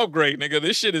 we gotta upgrade, nigga.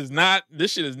 This shit is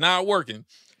not working.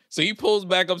 So he pulls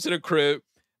back up to the crib.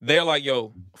 They're like,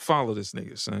 yo, follow this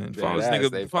nigga, son. Follow this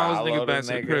nigga back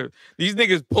to the crib. These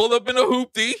niggas pull up in a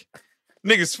hoopty.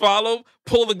 Niggas follow,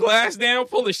 pull the glass down,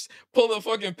 pull the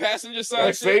fucking passenger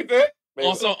side shit.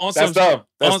 On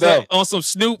some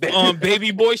Snoop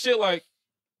baby boy shit, like,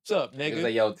 what's up, nigga?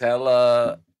 Like, yo,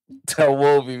 tell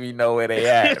Wolvie we know where they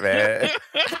at, man.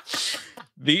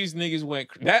 These niggas went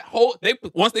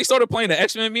once they started playing the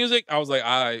X-Men music, I was like,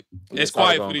 all right, it's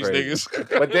quiet for these niggas.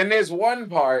 But then there's one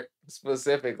part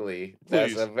specifically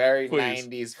that's a very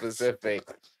 90s specific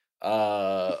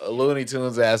a Looney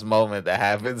Tunes ass moment that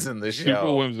happens in the Super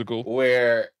show whimsical.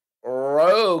 where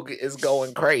Rogue is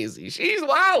going crazy. She's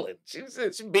wilding.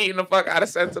 She's beating the fuck out of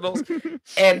Sentinels.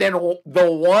 And then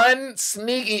the one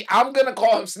sneaky, I'm gonna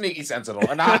call him Sneaky Sentinel.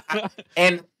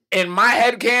 And in my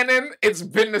head canon, it's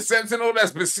been the Sentinel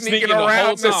that's been sneaking Sneaking the whole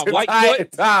around this time. entire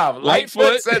time. Lightfoot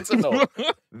Lightfoot. Sentinel.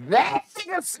 That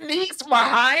nigga sneaks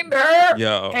behind her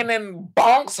Yo. and then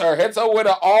bonks her, hits her with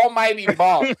an almighty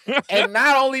bonk. And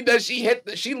not only does she hit,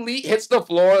 hits the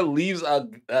floor, leaves a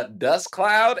dust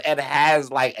cloud, and has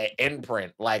like an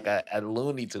imprint, like a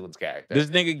Looney Tunes character. This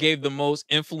nigga gave the most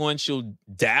influential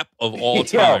dap of all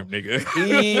time, nigga.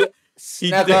 He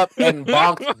snuck up and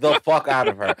bonked the fuck out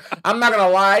of her. I'm not gonna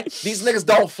lie, these niggas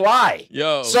don't fly.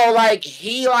 Yo. So like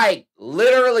he like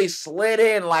literally slid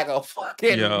in like a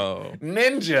fucking Yo.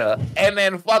 ninja and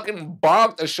then fucking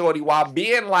bonked a shorty while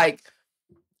being like,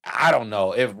 I don't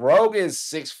know, if Rogue is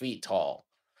 6 feet tall,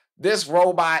 this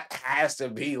robot has to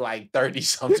be like 30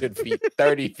 something feet,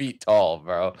 30 feet tall,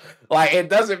 bro. Like it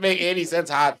doesn't make any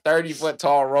sense how a 30-foot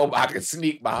tall robot can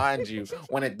sneak behind you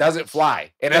when it doesn't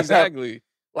fly. It Exactly.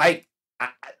 Like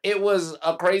it was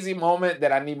a crazy moment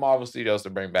that I need Marvel Studios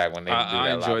to bring back when they do that. I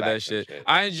enjoyed that shit.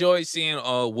 I enjoyed seeing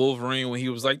Wolverine when he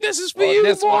was like, "This is for Oh, you,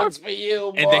 this boy." one's for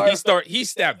you, boy. And then he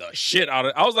stabbed the shit out of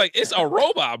it. I was like, it's a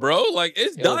robot, bro. Like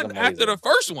it's It was done after the amazing.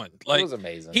 first one. Like It was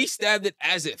amazing. he stabbed it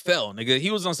as it fell, nigga.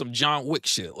 He was on some John Wick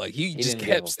shit. Like he just didn't give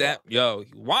kept a stabbing. fuck. Yo,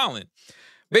 wilding.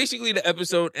 Basically, the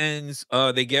episode ends.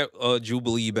 They get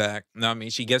Jubilee back. Now, I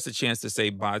mean, she gets a chance to say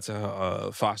bye to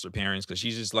her foster parents because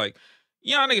she's just like,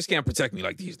 y'all niggas can't protect me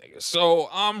like these niggas. So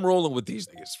I'm rolling with these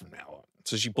niggas from now on.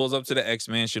 So she pulls up to the X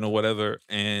Mansion or whatever,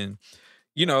 and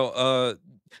you know,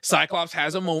 Cyclops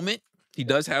has a moment. He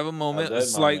does have a moment. good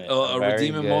It's like moment. a Very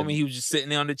redeeming good. moment. He was just sitting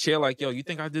there on the chair, like, yo, you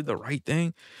think I did the right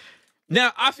thing?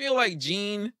 Now, I feel like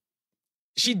Jean,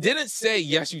 she didn't say,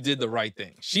 yes, you did the right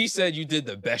thing. She said you did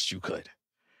the best you could.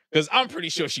 Because I'm pretty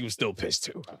sure she was still pissed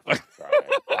too.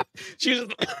 She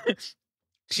was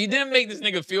she didn't make this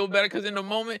nigga feel better because in the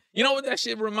moment, you know what that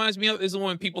shit reminds me of is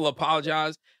when people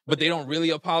apologize, but they don't really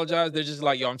apologize. They're just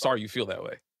like, yo, I'm sorry you feel that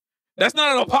way. That's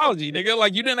not an apology, nigga.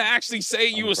 Like you didn't actually say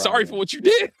you were sorry for what you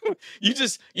did. You're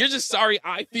just sorry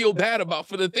I feel bad about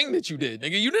for the thing that you did,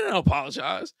 nigga. You didn't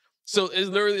apologize. So it's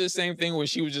literally the same thing where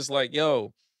she was just like,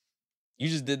 yo, you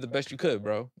just did the best you could,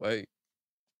 bro. Like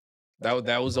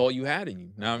that was all you had in you.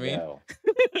 Know what I mean?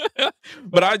 Yeah.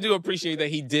 But I do appreciate that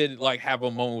he did like have a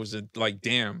moment was like,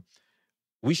 damn,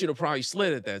 we should have probably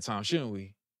slid at that time, shouldn't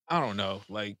we? I don't know.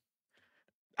 Like,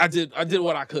 I did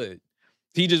what I could.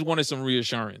 He just wanted some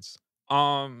reassurance.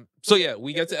 So yeah,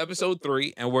 we get to episode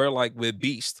 3, and we're like with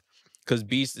Beast. Because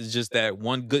Beast is just that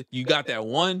one good, you got that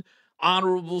one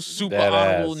honorable, super Dead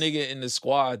honorable ass. nigga in the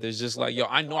squad that's just like, yo,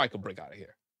 I know I could break out of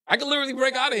here. I could literally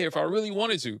break out of here if I really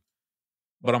wanted to.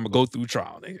 But I'm gonna go through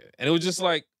trial, nigga. And it was just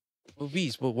like, well,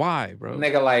 Beast, but why, bro?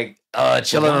 Nigga like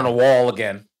chilling on the wall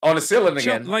again. On the ceiling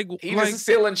again. He just a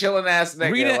ceiling chilling ass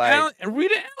nigga.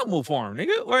 Read an Animal Farm,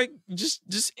 nigga. Like just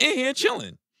in here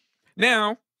chilling.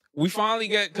 Now we finally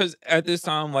get, because at this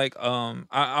time, like I'm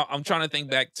trying to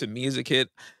think back to me as a kid.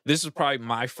 This is probably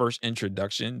my first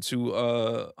introduction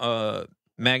to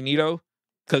Magneto,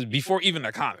 because before even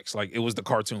the comics, like it was the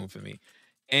cartoon for me.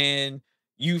 And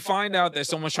you find out that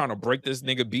someone's trying to break this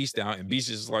nigga Beast down, and Beast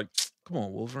is like, come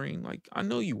on, Wolverine. Like, I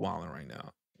know you wilding right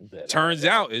now. Turns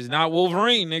out it's not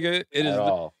Wolverine, nigga. It is.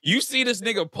 You see this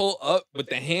nigga pull up with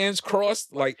the hands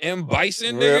crossed like M.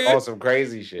 Bison, nigga. Oh, some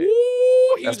crazy shit.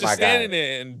 Ooh, he was just standing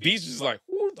there, and Beast is like,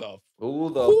 who the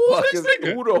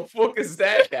fuck is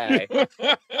that guy?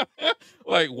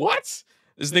 Like, what?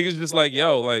 This nigga's just like,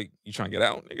 yo, like, you trying to get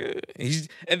out, nigga?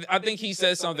 And I think he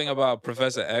says something about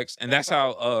Professor X, and that's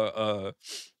how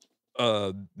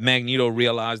Magneto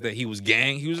realized that he was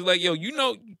gang. He was like, yo, you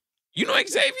know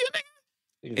Xavier, nigga?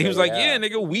 And he was like, yeah,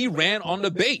 nigga, we ran on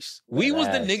the base. We was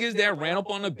the niggas that ran up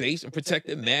on the base and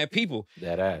protected mad people.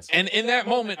 That ass. And in that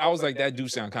moment, I was like, that do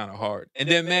sound kind of hard. And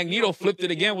then Magneto flipped it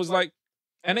again, was like,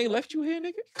 and they left you here,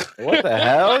 nigga? What the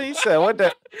hell? He said, what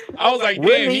the? I was like,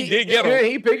 damn, he did get him.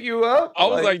 Did he pick you up? I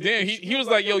was like, damn, he was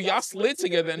like, yo, y'all slid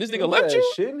together, and this nigga left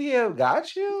you? Shouldn't he have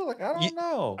got you? Like, I don't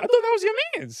know. I thought that was your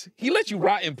man's. He let you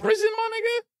rot in prison, my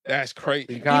nigga? That's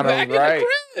crazy. He kind of back in the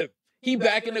crib. He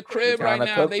back in the crib right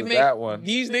now. They make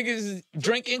these niggas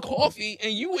drinking coffee,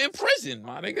 and you in prison,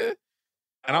 my nigga.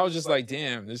 And I was just like,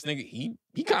 damn, this nigga,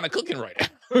 he kind of cooking right now.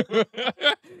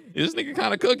 This nigga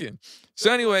kind of cooking.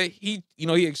 So anyway, he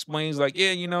explains like,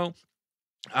 yeah,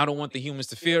 I don't want the humans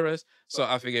to fear us. So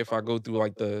I figure if I go through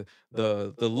like the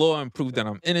law and prove that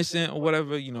I'm innocent or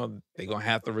whatever, they're gonna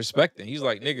have to respect it. He's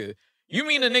like, nigga, You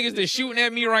mean the niggas that's shooting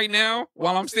at me right now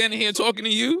while I'm standing here talking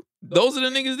to you? Those are the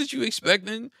niggas that you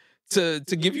expecting to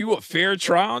give you a fair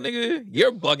trial, nigga?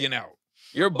 You're bugging out.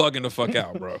 You're bugging the fuck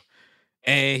out, bro.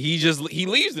 And he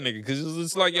leaves the nigga because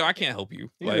it's like, yo, I can't help you.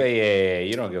 He Like, said, yeah,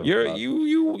 you don't give a you're fuck.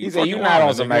 you He said, fucking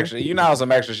wild, nigga. you not on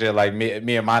some extra shit like me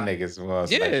and my niggas on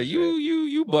some Yeah, extra shit.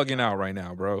 you bugging out right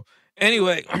now, bro.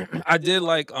 Anyway, I did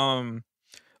like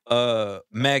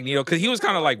Magneto because he was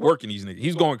kind of like working these niggas.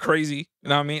 He's going crazy, you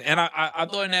know what I mean? And I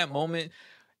thought in that moment,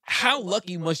 how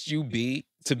lucky must you be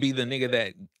to be the nigga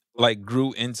that like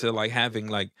grew into like having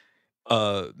like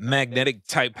magnetic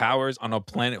type powers on a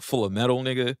planet full of metal,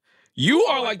 nigga. You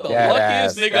are like the Dead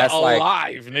luckiest ass. nigga That's like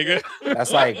alive, nigga.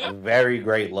 that's like very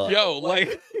great luck. Yo,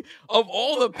 like of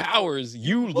all the powers,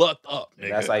 you lucked up, nigga.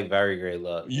 That's like very great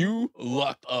luck. You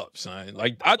lucked up, son.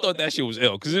 Like I thought that shit was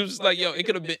ill because it was just like, yo, it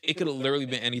could have literally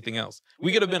been anything else.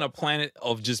 We could have been a planet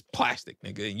of just plastic,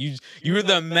 nigga. You're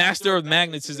the master of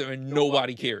magnetism and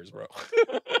nobody cares, bro.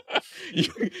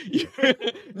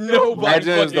 Nobody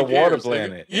Imagine it's the fucking water cares, nigga.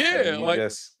 planet. Yeah, You like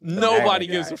just the nobody magnet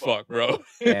gives guy. a fuck, bro.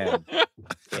 Damn.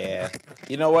 Yeah.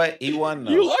 You know what? He won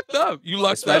though. You lucked up. You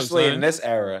lucked Especially up, son. in this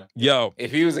era. Yo,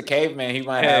 If he was a caveman, he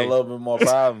might have Hey. a little bit more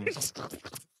problems.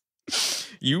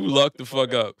 you lucked the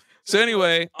fuck up. So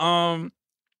anyway,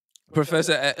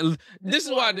 Professor this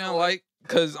is why I didn't like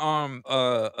because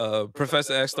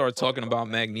Professor X started talking about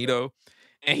Magneto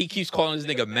and he keeps calling this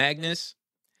nigga Magnus.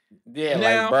 Yeah,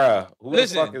 Now, like, bruh, who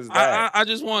Listen, the fuck is that? I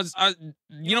just want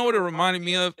you know what it reminded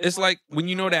me of? It's like when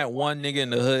you know that one nigga in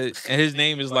the hood and his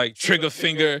name is like Trigger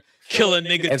Finger, Killer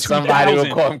Nigga, And somebody will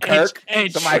 2000, call him Kirk.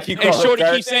 and Somebody keep and calling him Shorty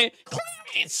Kirk. keeps saying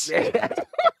Clarence.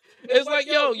 It's like,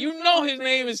 yo, you know his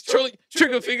name is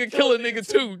Trigger Finger Killer Nigga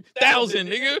 2000,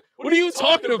 nigga. What are you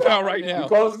talking about right You now?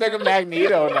 call this nigga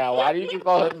Magneto now. Why do you keep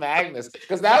calling him Magnus?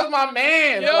 Because that was my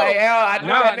man. Yo, Like, hell, I know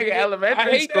Nah, that nigga nigga, elementary I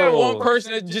hate school. that one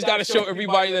person that just got to show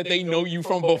everybody that they know you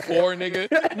from before, nigga.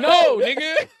 No,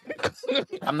 nigga.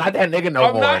 I'm not that nigga no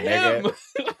I'm more, not nigga.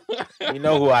 him. You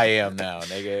know who I am now,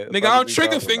 nigga. Nigga, Fuck I'm is you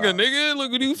Trigger talking Finger, about? nigga.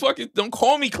 Look at you fucking. Don't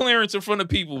call me Clarence in front of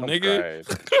people, I'm nigga.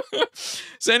 crying.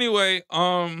 So anyway,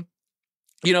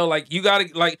 you know, like you gotta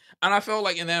like, and I felt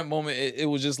like in that moment it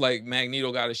was just like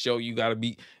Magneto got to show you got to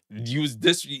be use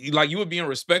this like you were being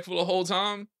respectful the whole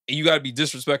time, and you got to be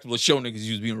disrespectful to show niggas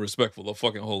you was being respectful the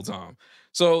fucking whole time.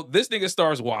 So this nigga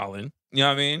starts wilding. You know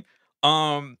what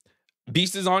I mean?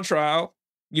 Beast is on trial.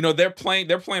 You know, they're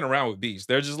playing around with Beast.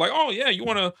 They're just like, oh yeah, you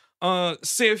want to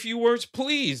say a few words,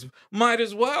 please? Might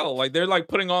as well. Like they're like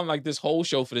putting on like this whole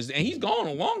show for this, and he's going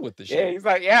along with the shit. Yeah, he's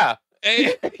like, yeah. And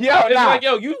Yo, it's nah. like,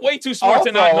 yo, you way too smart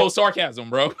to not Also- know sarcasm,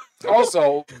 bro.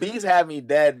 Also, Beast had me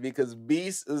dead because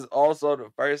Beast is also the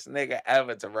first nigga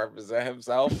ever to represent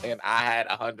himself, and I had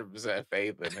 100%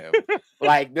 faith in him.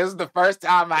 Like, this is the first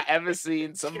time I ever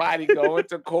seen somebody go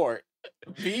into court,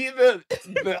 be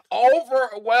the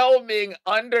overwhelming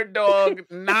underdog,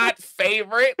 not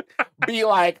favorite, be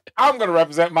like, I'm gonna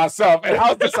represent myself. And I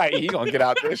was just like, he gonna get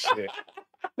out this shit.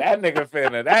 That nigga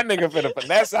finna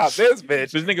finesse out this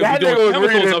bitch. This nigga That be doing nigga was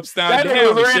chemicals reading- upside That down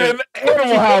nigga was and reading shit.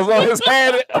 Animal House on his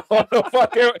head, on the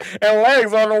fucking, and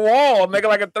legs on the wall, nigga,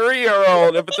 like a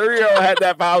 3-year-old. If a 3-year-old had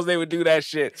that powers, they would do that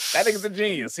shit. That nigga's a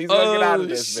genius. He's gonna get out of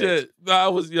this bitch. shit. I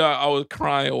was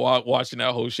crying watching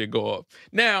that whole shit go up.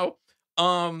 Now,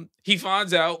 he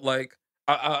finds out like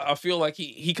I feel like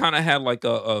he kind of had like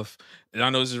and I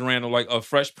know this is random, like a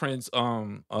Fresh Prince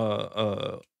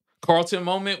Carlton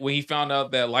moment when he found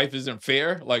out that life isn't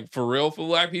fair, like for real for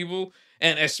black people.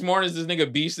 And as smart as this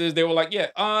nigga Beast is, they were like,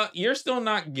 yeah, you're still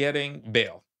not getting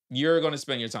bail. You're gonna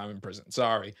spend your time in prison.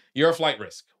 Sorry. You're a flight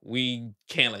risk. We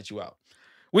can't let you out.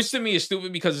 Which to me is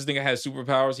stupid because this nigga has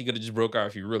superpowers. He could have just broke out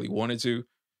if he really wanted to.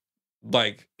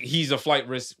 Like, he's a flight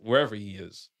risk wherever he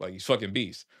is. Like, he's fucking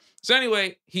Beast. So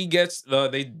anyway, he gets,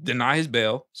 they deny his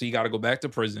bail, so he got to go back to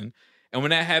prison. And when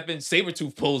that happens,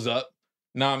 Sabretooth pulls up,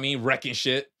 know what I mean, wrecking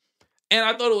shit. And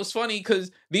I thought it was funny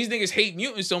because these niggas hate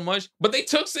mutants so much, but they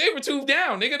took Sabretooth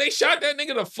down, nigga. They shot that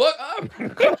nigga the fuck up.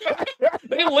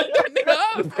 They lit that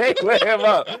nigga up. They lit him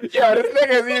up. Yo, this nigga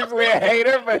is usually a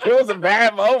hater, but it was a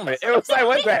bad moment. It was like,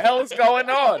 what the hell is going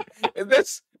on? Is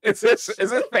this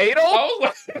fatal?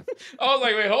 I was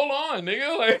like, wait, hold on,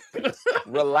 nigga. Like,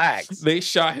 Relax. they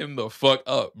shot him the fuck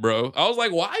up, bro. I was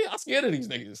like, why y'all scared of these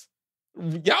niggas?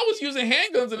 Y'all was using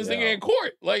handguns in this nigga in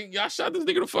court. Like, y'all shot this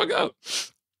nigga the fuck up.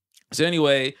 So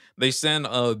anyway, they send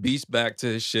Beast back to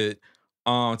his shit,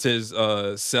 to his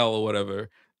cell or whatever.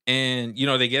 And you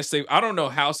know, they get I don't know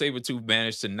how Sabretooth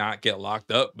managed to not get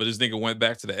locked up, but this nigga went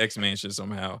back to the X-Mansion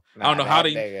somehow. I don't know how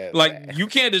they nigga, like you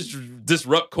can't just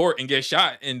disrupt court and get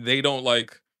shot and they don't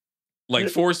like like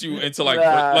force you into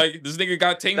Nah, like this nigga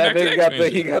got taken that back to the nigga got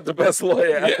X-Men he shit. got the best lawyer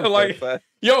Yeah, ever, like, son.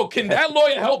 yo, can that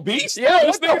lawyer help Beast? Yo,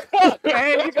 This what the fuck,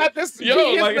 man? You got this Yo,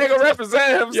 genius like, nigga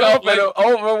representing yo, himself in like, an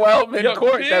overwhelming yo,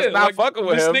 court that's yeah, not like fucking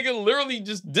with this him. nigga literally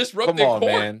just Come disrupted on,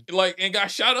 court, man. like, and got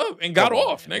shot up and got Come on,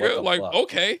 off, man. What nigga. the Like, fuck?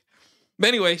 okay. But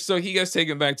anyway, so he gets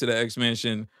taken back to the X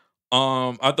Mansion.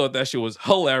 I thought that shit was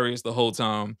hilarious the whole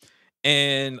time,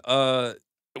 and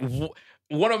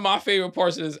one of my favorite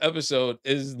parts of this episode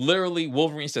is literally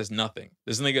Wolverine says nothing.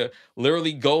 This nigga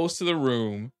literally goes to the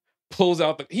room, pulls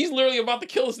out he's literally about to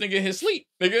kill this nigga in his sleep,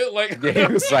 nigga. Like, Yeah,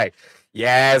 he was like,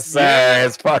 yes, sir, yeah,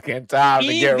 it's fucking time to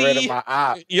get rid of easy, my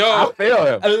eye. yo, I feel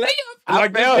him. a layup. I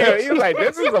Like, feel this him. nigga- He was like,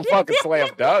 this is a fucking slam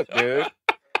dunk, dude.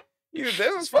 This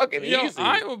is fucking Yo, easy.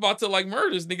 I'm about to like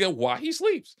murder this nigga while he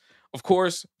sleeps. Of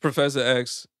course, Professor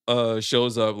X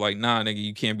shows up like, nah, nigga,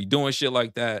 you can't be doing shit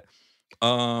like that.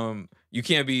 You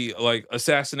can't be like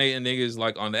assassinating niggas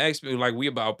like on the X, like we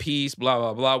about peace, blah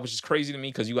blah blah, which is crazy to me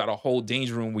because you got a whole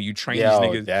danger room where you train these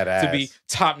niggas dead to be ass.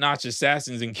 top-notch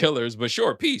assassins and killers. But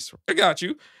sure, peace. I got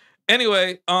you.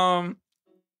 Anyway,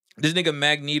 this nigga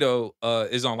Magneto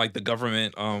is on like the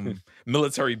government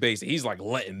military base. He's like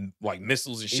letting like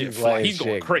missiles and shit fly. He's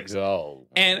going crazy.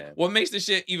 And what makes this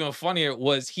shit even funnier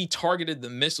was he targeted the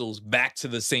missiles back to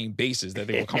the same bases that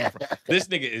they were coming from. This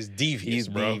nigga is devious, He's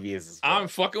bro. devious as fuck. I'm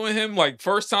fucking with him. Like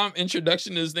first time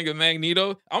introduction to this nigga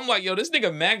Magneto. I'm like, yo, this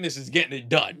nigga Magnus is getting it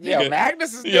done. Yo,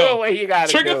 Magnus is doing what he got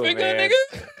to do, Trigger finger, man.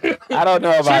 nigga. I don't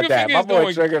know about Trigger that. finger My is boy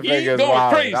going- Trigger he's Finger is going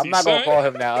wild. crazy, I'm not gonna son. call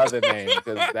him that other name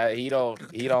because that he don't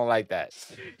like that.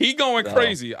 He going So,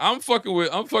 crazy. I'm fucking with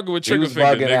He Trigger was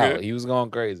finger, bugging nigga. out. He was going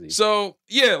crazy. So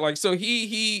yeah, like so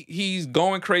he's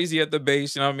going crazy at the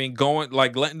base, you know what I mean? Going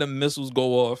like letting the missiles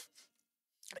go off.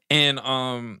 And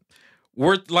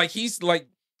we're like he's like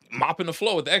mopping the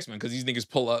floor with the X-Men because these niggas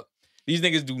pull up. These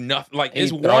niggas do nothing. Like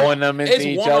He's it's throwing them into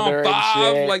each other and 1-on-5.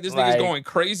 shit. Like this nigga's going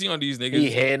crazy on these niggas. He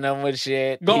hitting them with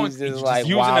shit. Going, He's just just like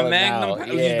using the wilding magnum, out.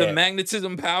 the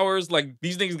magnetism powers. Like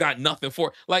these niggas got nothing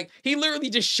for. Like he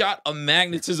literally just shot a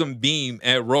magnetism beam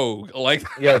at Rogue. Like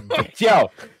yo,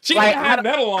 she like, didn't have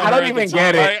metal on I her don't at even the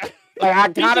get time. it. Like I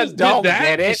He kind just of did don't that,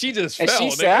 get and it. she just And fell. she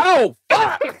nigga. said, "Oh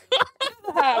fuck,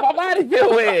 my body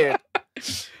feel weird." I was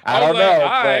don't like, know,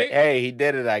 all right. but hey, he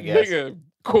did it. I guess. Nigga,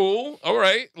 cool. All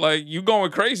right. Like you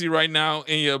going crazy right now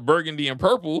in your burgundy and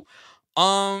purple.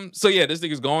 So yeah, this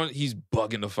nigga's going, he's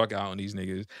bugging the fuck out on these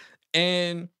niggas.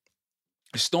 And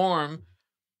Storm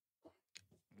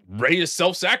ready to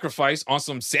self-sacrifice on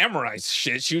some samurai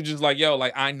shit. She was just like, yo,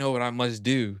 like I know what I must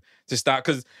do to stop.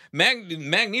 Cause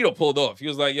Magneto pulled off. He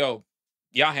was like, yo,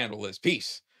 y'all handle this.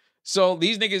 Peace. So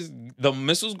these niggas, the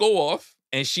missiles go off.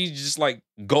 And she just like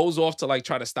goes off to like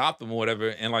try to stop them or whatever.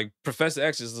 And like Professor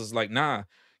X is just like, nah,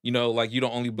 you know, like you're the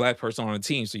only black person on the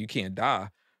team, so you can't die.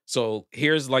 So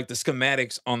here's like the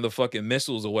schematics on the fucking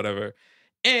missiles or whatever.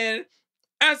 And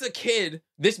as a kid,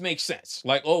 this makes sense.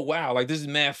 Like, oh wow, like this is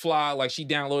mad fly. Like she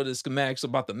downloaded the schematics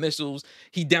about the missiles.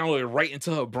 He downloaded it right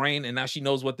into her brain, and now she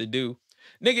knows what to do.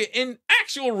 Nigga, in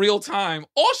actual real time,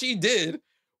 all she did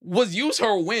was use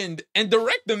her wind and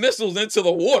direct the missiles into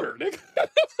the water. Nigga.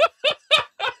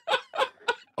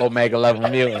 Omega level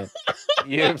mutant.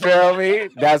 You feel me?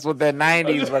 That's what the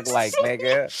 90s look like,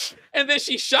 nigga. And then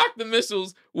she shocked the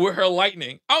missiles with her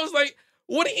lightning. I was like,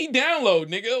 what did he download,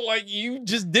 nigga? Like, you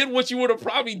just did what you would have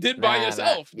probably did by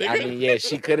yourself, nigga. I mean, yeah,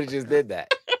 she could have just did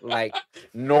that. Like,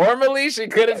 normally she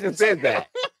could have just did that.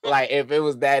 Like, if it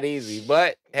was that easy.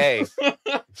 But, hey.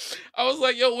 I was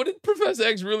like, yo, what did Professor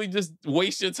X really just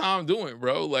waste your time doing,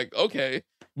 bro? Like, okay.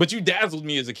 But you dazzled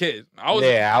me as a kid. I was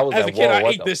as like, a kid, whoa, I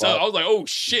what ate the this fuck? up. I was like, oh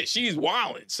shit, she's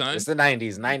wildin', son. It's the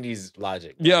 90s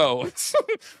logic. Yo.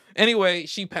 Anyway,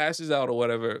 she passes out or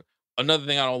whatever. Another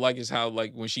thing I don't like is how,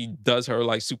 like, when she does her,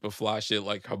 like, super fly shit,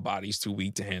 like, her body's too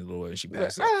weak to handle it and she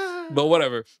passes out. But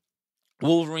whatever.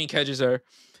 Wolverine catches her.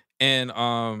 And,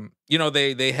 you know,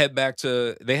 they head back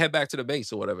to the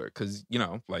base or whatever. Because, you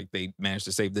know, like, they managed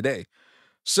to save the day.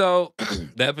 So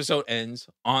the episode ends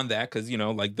on that because, you know,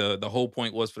 like the whole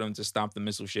point was for them to stop the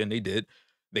missile shit, and they did.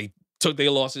 They took their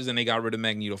losses and they got rid of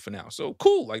Magneto for now. So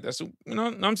cool. Like that's you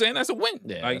know what I'm saying? That's a win.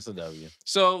 Yeah, like, that's a W.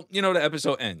 So, you know, the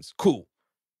episode ends. Cool.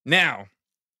 Now,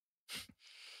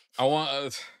 I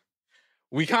want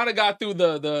we kind of got through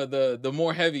the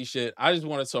more heavy shit. I just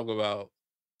want to talk about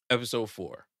episode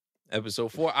 4.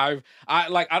 Episode 4. I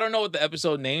don't know what the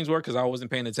episode names were because I wasn't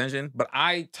paying attention, but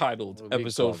I titled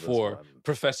episode 4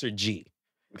 Professor G.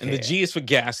 And the G is for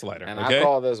gaslighter. And okay? I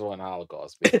call this one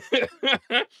Holocaust.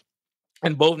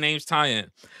 And both names tie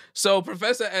in. So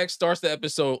Professor X starts the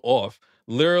episode off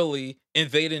literally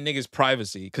invading niggas'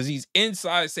 privacy because he's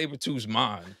inside Sabretooth's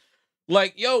mind.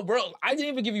 Like, yo, bro, I didn't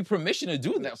even give you permission to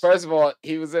do this. First of all,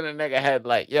 he was in a nigga head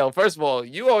like, yo, first of all,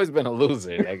 you always been a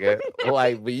loser, nigga.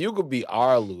 Like, but you could be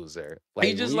our loser. Like,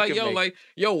 He just like,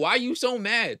 yo, why you so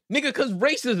mad? Nigga, cause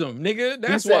racism, nigga.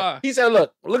 That's why. He said,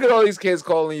 look at all these kids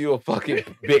calling you a fucking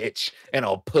bitch and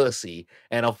a pussy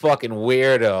and a fucking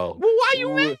weirdo. Well, why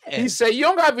you mad? He said, you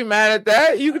don't gotta be mad at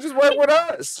that. You can just work with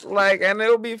us. Like, and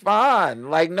it'll be fine.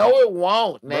 Like, no, it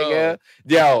won't, nigga.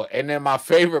 Bro. Yo, and then my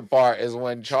favorite part is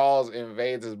when Charles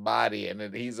invades his body and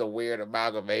then he's a weird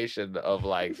amalgamation of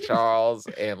like Charles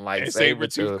and like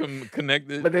Sabretooth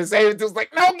connected. But then Sabretooth's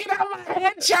like, no, get out of my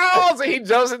head, Charles. And he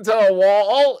jumps into a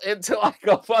wall, into like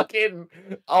a fucking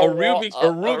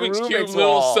Rubik's Cube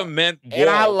little cement wall. And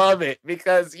I love it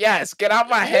because yes, get out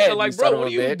my head. Like, bro, what are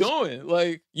you doing?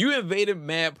 Like, you invaded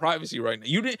mad privacy right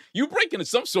now. You breaking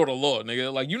some sort of law,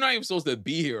 nigga. Like, you're not even supposed to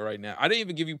be here right now. I didn't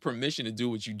even give you permission to do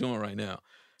what you're doing right now.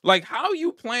 Like, how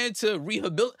you plan to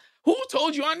rehabilitate? Who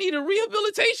told you I need a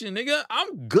rehabilitation, nigga?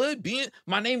 I'm good being.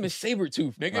 My name is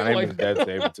Sabretooth, nigga. My name is Dead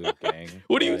Sabretooth, gang.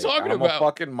 What are you talking about? I'm a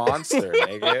fucking monster,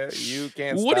 nigga. You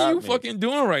can't. What stop are you me. fucking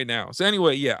doing right now? So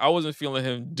anyway, yeah, I wasn't feeling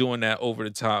him doing that over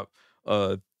the top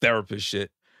therapist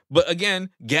shit. But again,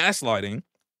 gaslighting,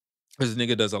 because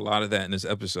nigga does a lot of that in this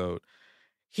episode.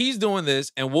 He's doing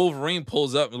this, and Wolverine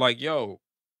pulls up like, yo,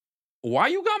 why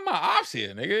you got my ops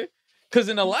here, nigga? Because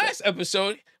in the last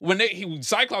episode, when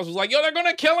Cyclops was like, yo, they're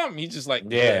gonna kill him. He's just like,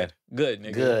 yeah, good,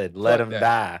 nigga. Good, let him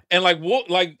die. And like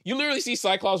you literally see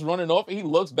Cyclops running off, and he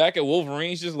looks back at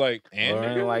Wolverine. He's just like,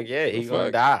 nigga, like, yeah, he's gonna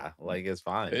die. Like, it's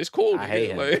fine. It's cool. I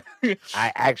hate him. Like,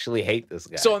 I actually hate this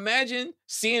guy. So imagine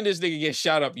seeing this nigga get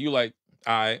shot up. You like,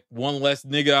 all right, one less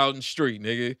nigga out in the street,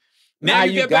 nigga. Now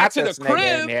you get back to the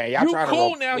crib. You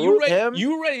cool now.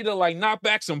 You ready to like knock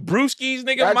back some brewskis,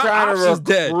 nigga? My ops is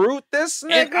dead. This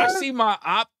nigga. And I see my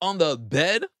op on the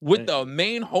bed with the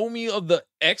main homie of the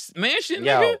ex mansion.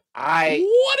 Yo, nigga.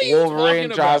 What are you Wolverine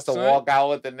talking tries about, to walk out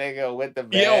with the nigga with the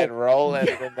bed, rolling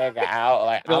the nigga out.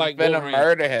 Like, I'm gonna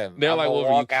murder him. They're like,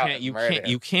 Wolverine,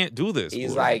 you can't do this.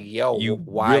 He's like, yo, you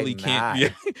why really can't.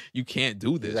 not? You can't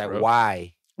do this. He's like, bro.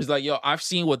 why? It's like, yo, I've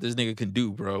seen what this nigga can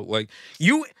do, bro. Like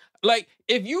you. Like,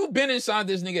 if you've been inside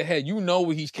this nigga head, you know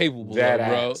what he's capable of,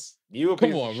 bro. You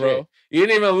come on, bro. You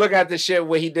didn't even look at the shit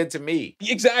what he did to me.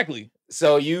 Exactly.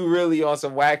 So you really on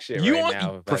some whack shit right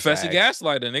now. Professor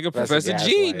Gaslighter, nigga. Professor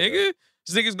G, nigga.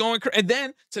 This nigga's going crazy. And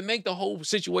then to make the whole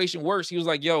situation worse, he was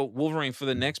like, yo, Wolverine, for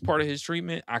the next part of his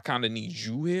treatment, I kind of need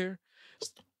you here.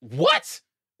 What?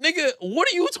 Nigga, what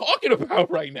are you talking about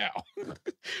right now? What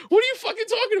are you fucking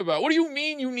talking about? What do you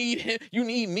mean you need him? You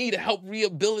need me to help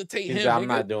rehabilitate him? I'm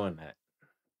not doing that.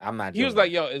 I'm not. He was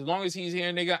like, yo, as long as he's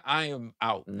here, nigga, I am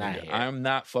out. I am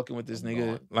not fucking with this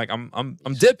nigga. Like, I'm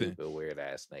dipping. Weird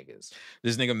ass niggas.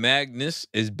 This nigga Magnus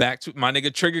is back to my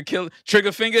nigga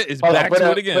Triggerfinger is back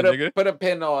to it again, nigga. Put a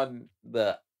pin on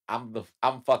the I'm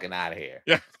fucking out of here.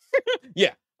 Yeah,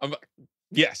 yeah.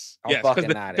 Yes,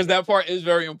 because that part is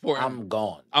very important. I'm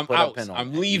gone. I'm out.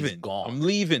 I'm leaving. Gone. I'm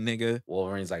leaving, nigga.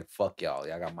 Wolverine's like, fuck y'all.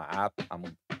 Y'all got my op.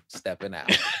 I'm stepping out.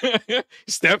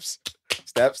 Steps.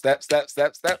 Step.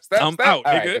 I'm out,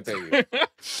 nigga. Right,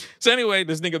 so anyway,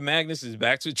 this nigga Magnus is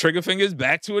back to Triggerfinger's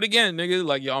back to it again, nigga.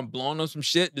 Like, yo, I'm blowing on some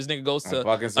shit. This nigga goes to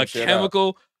a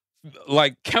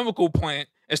chemical plant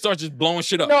and starts just blowing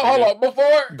shit up. No, hold on. Before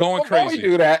crazy.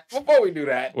 Before we do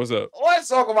that, what's up? Let's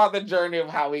talk about the journey of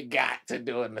how we got to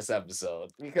doing this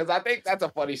episode, because I think that's a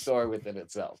funny story within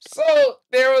itself. So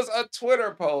there was a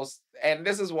Twitter post, and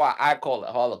this is why I call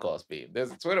it Holocaust beam.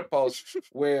 There's a Twitter post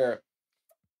where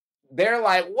they're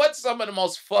like, what's some of the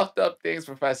most fucked up things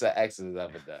Professor X has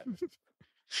ever done?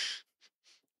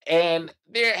 And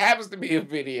there happens to be a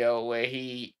video where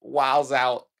he wows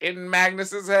out in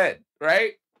Magnus's head,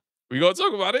 right? We're going to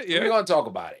talk about it, yeah. We're going to talk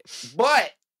about it.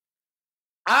 But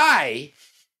I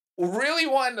really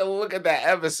wanted to look at that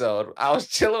episode. I was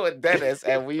chilling with Dennis,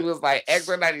 and we was like,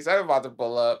 X-97 about to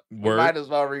pull up. We might as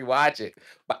well rewatch it.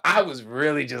 But I was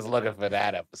really just looking for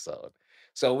that episode.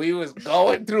 So we was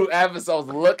going through episodes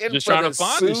looking just for trying the to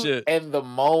find suit the shit and the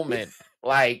moment.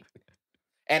 Like,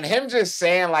 and him just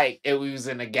saying, like, it was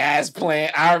in a gas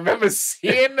plant. I remember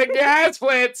seeing the gas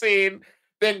plant scene,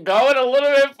 then going a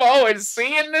little bit forward,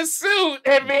 seeing the suit,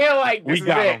 and being like, we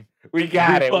got him. We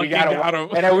got it. We got him.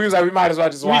 And then we was like, we might as well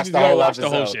just watch the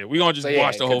whole shit. We gonna just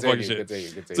watch the whole fucking shit.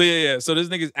 Continue. So yeah. So this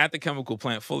nigga's at the chemical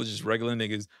plant full of just regular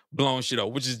niggas blowing shit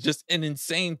up, which is just an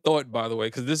insane thought, by the way,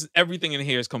 because this is everything in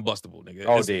here is combustible,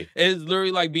 nigga. It's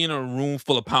literally like being in a room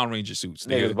full of Power Ranger suits.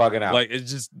 Niggas bugging out. Like,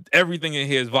 it's just everything in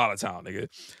here is volatile, nigga.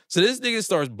 So this nigga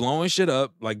starts blowing shit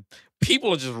up, like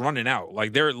people are just running out.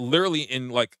 Like they're literally in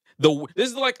like this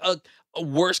is like a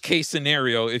worst case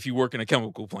scenario if you work in a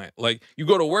chemical plant. Like you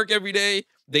go to work every day,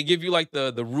 they give you like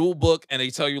the rule book and they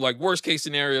tell you like worst case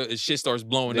scenario is shit starts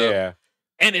blowing up. Yeah.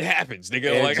 And it happens. They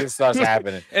get It like just starts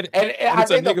happening. and, And and I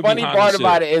it's a think the nigga funny behind the part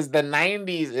about shit. it is the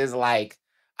 90s is like,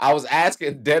 I was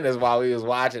asking Dennis while we was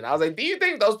watching. I was like, do you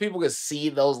think those people could see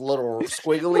those little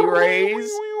squiggly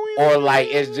rays? Or like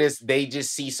it's just they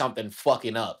just see something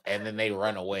fucking up and then they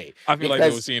run away. I feel like they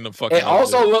were seeing the fucking it up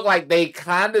also shit. looked like they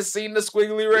kind of seen the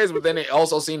squiggly rays, but then they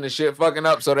also seen the shit fucking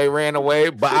up, so they ran away.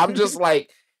 But I'm just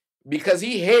like, because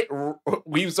he hit,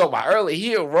 we was talking about earlier,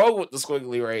 he hit Rogue with the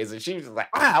squiggly rays, and she was just like,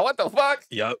 what the fuck?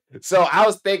 Yep. So I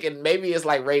was thinking maybe it's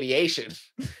like radiation,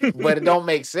 but it don't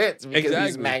make sense because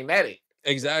he's magnetic.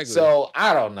 Exactly. So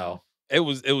I don't know. It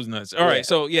was nuts. All right,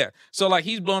 so yeah. So like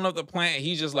he's blowing up the plant.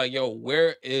 He's just like, yo,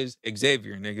 where is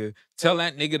Xavier, nigga? Tell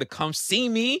that nigga to come see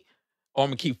me, or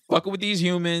I'm gonna keep fucking with these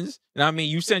humans. You know what I mean?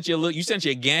 You sent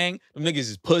your gang. Them niggas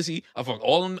is pussy. I fucked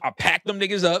all them. I packed them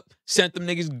niggas up. Sent them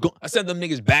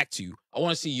niggas back to you. I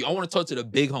want to see you. I want to talk to the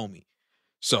big homie.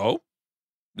 So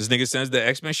this nigga sends the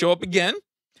X-Men show up again,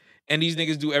 and these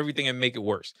niggas do everything and make it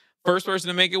worse. First person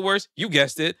to make it worse, you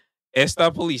guessed it,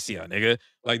 Esta Policia, nigga.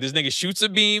 Like this nigga shoots a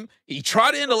beam. He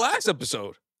tried it in the last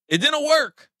episode. It didn't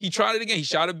work. He tried it again. He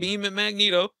shot a beam at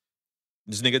Magneto.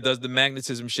 This nigga does the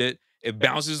magnetism shit. It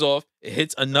bounces off. It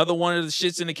hits another one of the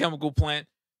shits in the chemical plant.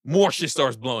 More shit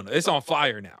starts blowing up. It's on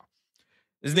fire now.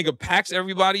 This nigga packs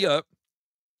everybody up.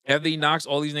 After he knocks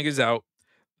all these niggas out,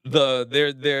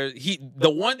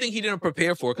 the one thing he didn't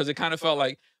prepare for, because it kind of felt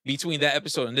like between that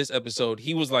episode and this episode,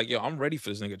 he was like, yo, I'm ready for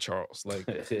this nigga Charles. Like,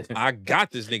 I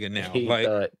got this nigga now.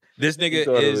 This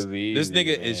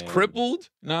nigga is crippled.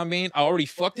 You know what I mean? I already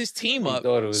fucked his team up.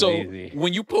 So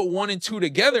when you put 1 and 2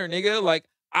 together, nigga, like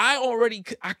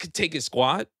I could take his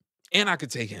squad and I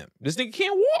could take him. This nigga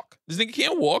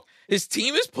can't walk. His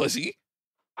team is pussy.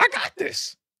 I got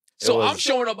this. So I'm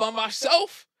showing up by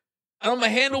myself. And I'm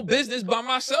gonna handle business by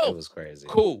myself. It was crazy.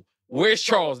 Cool. Where's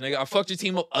Charles, nigga? I fucked your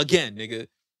team up again, nigga.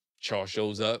 Charles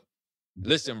shows up.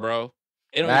 Listen, bro.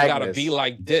 It don't even gotta be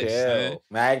like this. Man.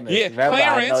 Magnus. Yeah, Remember,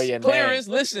 Clarence,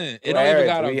 listen. It don't even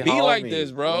gotta be like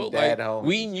this, bro. Like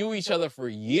we knew each other for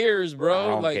years,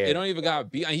 bro. Like it don't even gotta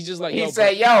be. He's just like, he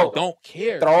said, yo, don't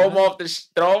care. Throw him off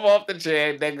the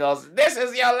chair, and then goes, this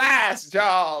is your last,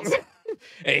 Charles.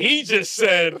 And he just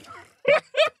said,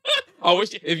 I wish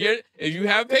if you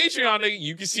have Patreon, nigga,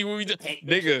 you can see what we did,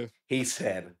 nigga. He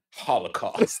said,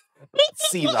 Holocaust.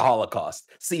 See the Holocaust.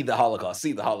 See the Holocaust.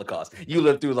 See the Holocaust. You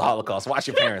lived through the Holocaust. Watch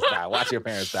your parents die. Watch your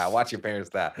parents die. Watch your parents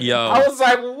die. Yo, I was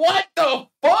like, what the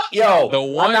fuck? Yo,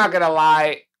 I'm not gonna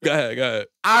lie. Go ahead.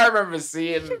 I remember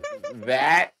seeing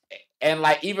that, and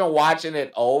like even watching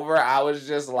it over, I was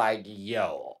just like,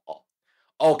 yo,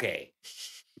 okay.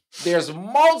 There's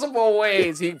multiple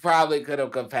ways he probably could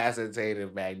have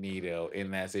capacitated Magneto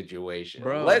in that situation.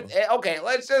 Bro.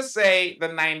 Let's just say the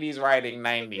 90s writing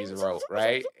 90s wrote,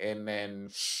 right? And then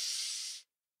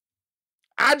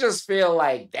I just feel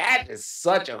like that is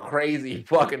such a crazy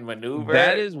fucking maneuver.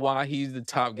 That is why he's the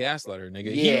top gaslighter,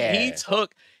 nigga. Yeah. He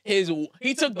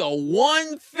took the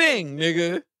one thing,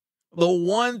 nigga.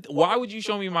 Why would you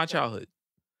show me my childhood?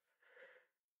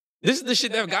 This is the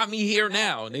shit that got me here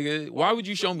now, nigga. Why would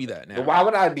you show me that now? But why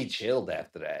would I be chilled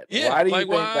after that? Yeah, why do you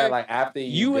think that, like, after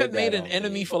you have made an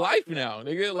enemy for life now,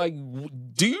 nigga? Like,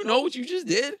 do you know what you just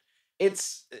did?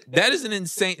 That is an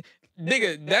insane,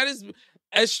 nigga. That is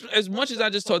as much as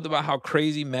I just talked about how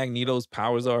crazy Magneto's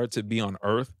powers are to be on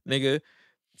Earth, nigga.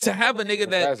 To have a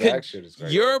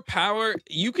nigga your power,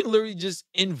 you can literally just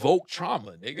invoke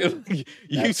trauma, nigga.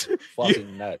 That's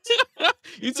fucking nuts.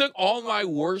 You took all my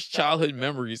worst childhood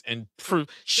memories and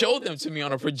showed them to me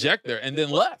on a projector and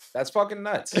then left. That's fucking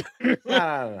nuts.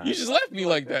 No. You just left me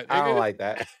like that, nigga. I don't like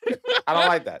that. I don't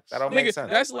like that. That don't make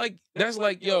sense. That's like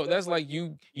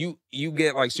you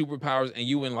get like superpowers and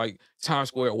you in like Times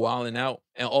Square wilding out,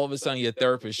 and all of a sudden your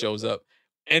therapist shows up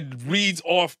and reads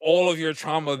off all of your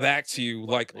trauma back to you,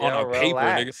 like on a paper,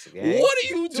 nigga. Gang. What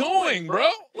are you doing, bro?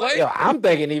 Like, yo, I'm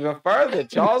thinking even further.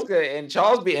 Charles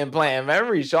be implanting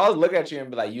memories. Charles look at you and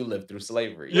be like, "You lived through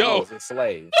slavery. Yo, was a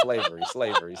slave,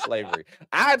 slavery.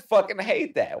 I'd fucking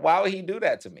hate that. Why would he do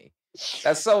that to me?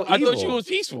 That's so evil. I thought you was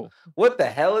peaceful. What the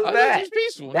hell is that?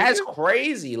 Peaceful. That's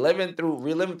crazy. Reliving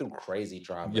through crazy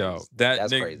trauma. Yo,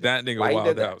 that's crazy. That nigga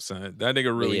wild out, son. That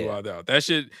nigga really wild out. That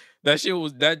shit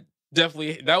was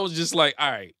definitely, that was just like, all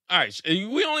right,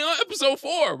 we only on episode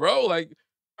 4, bro. Like,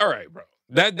 all right, bro.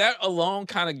 That alone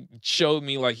kind of showed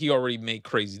me like he already made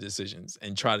crazy decisions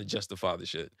and tried to justify the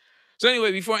shit. So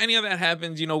anyway, before any of that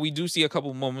happens, you know, we do see a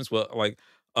couple moments where like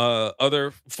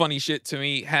Other funny shit to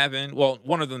me happened. Well,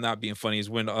 one of them not being funny is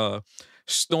when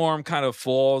Storm kind of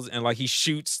falls and like he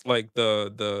shoots like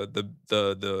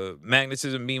the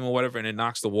magnetism beam or whatever, and it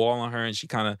knocks the wall on her, and she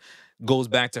kind of goes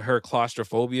back to her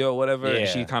claustrophobia or whatever, and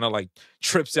she Yeah. kind of like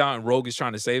trips out, and Rogue is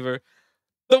trying to save her.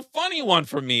 The funny one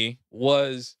for me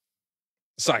was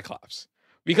Cyclops.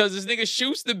 Because this nigga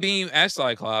shoots the beam at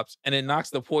Cyclops and then knocks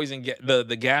the poison,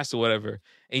 the gas or whatever,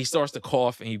 and he starts to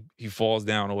cough and he falls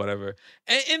down or whatever.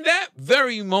 And in that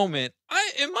very moment,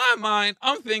 in my mind,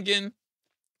 I'm thinking,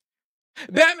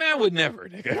 Batman would never,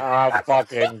 nigga. I'm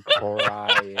fucking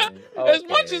crying. As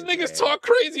much as niggas talk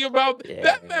crazy about,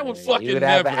 Batman would fucking you would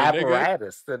have never, an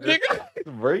apparatus to just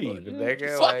nigga. breathe,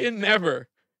 nigga. Fucking never.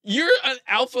 You're an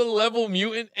alpha level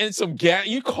mutant and some gas.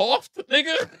 You coughed,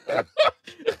 nigga.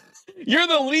 You're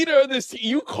the leader of this.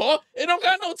 You cough. It don't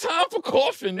got no time for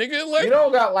coughing, nigga. Like you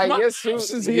don't got like your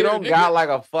suit. You don't got like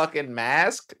a fucking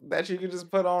mask that you can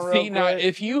just put on. See, now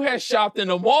if you had shopped in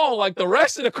the mall like the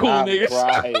rest of the cool niggas,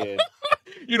 crying.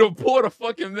 you'd have bought a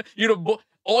fucking.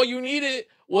 All you needed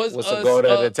was to go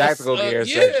to the tactical gear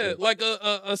section. like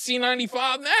a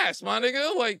C95 mask, my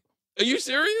nigga. Like, are you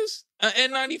serious?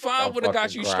 An N95 would have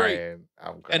got you straight.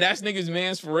 And that's niggas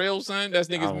man's for real, son. That's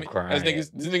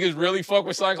niggas. This niggas really fuck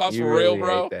with Cyclops for real,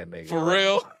 bro. For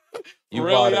real. You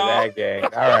bought that gang.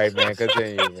 All right, man.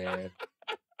 Continue, man.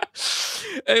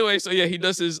 Anyway, so yeah, he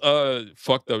does his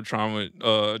fucked up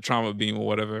trauma beam or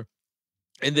whatever,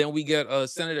 and then we get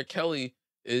Senator Kelly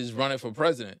is running for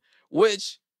president,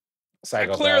 which.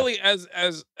 Clearly, as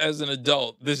an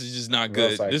adult, this is just not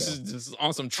good. This is just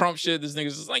on some Trump shit. This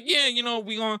nigga's just like, yeah, you know,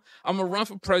 I'm gonna run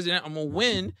for president, I'm gonna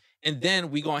win, and then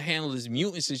we gonna handle this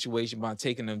mutant situation by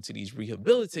taking them to these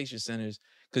rehabilitation centers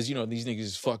because you know these niggas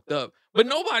is fucked up. But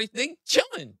they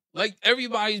chilling. Like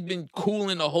everybody's been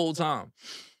cooling the whole time.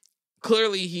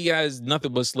 Clearly, he has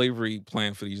nothing but slavery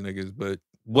planned for these niggas, but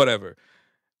whatever.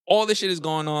 All this shit is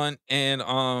going on, and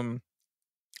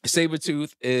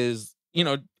Sabretooth is, you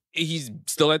know, he's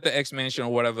still at the X-Mansion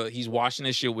or whatever. He's watching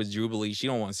this shit with Jubilee. She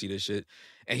don't want to see this shit.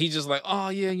 And he's just like, oh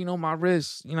yeah, you know, my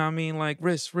wrist. You know what I mean? Like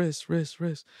wrist.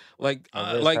 Like,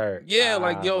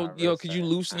 yo, could you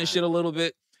loosen this shit a little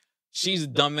bit? She's a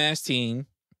dumbass teen.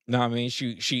 Know what I mean?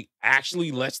 She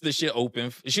actually lets the shit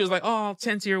open. She was like, oh, I'll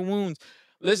tend to your wounds.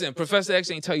 Listen, Professor X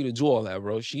ain't tell you to do all that,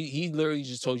 bro. He literally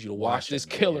just told you to watch this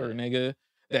killer, nigga,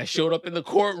 that showed up in the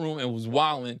courtroom and was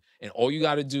wilding, and all you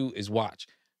gotta do is watch.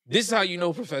 This is how you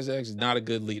know Professor X is not a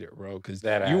good leader, bro. Because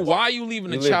why are you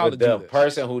leaving a child to do this? The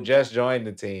person who just joined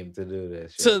the team to do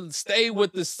this shit. To stay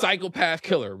with the psychopath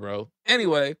killer, bro.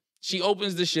 Anyway, she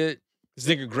opens the shit. This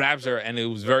nigga grabs her, and it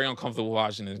was very uncomfortable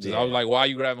watching it. I was like, why are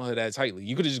you grabbing her that tightly?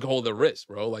 You could have just hold her wrist,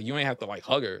 bro. Like, you ain't have to, like,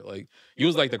 hug her. Like, you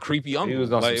was like the creepy uncle. He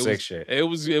was on like, some sick shit. It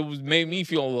was made me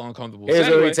feel a little uncomfortable. Here's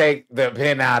where we take the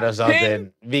pin out or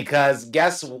something. Because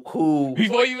guess who?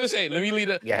 Before you even say, let me lead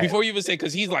it. Yeah. Before you even say,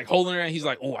 because he's like holding her, and he's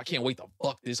like, oh, I can't wait to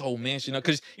fuck this whole mansion up.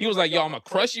 Because he was like, yo, I'm going to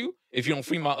crush you if you don't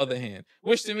free my other hand.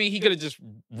 Which to me, he could have just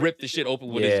ripped the shit open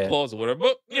with his claws or whatever.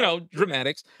 But, you know,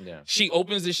 dramatics. Yeah. She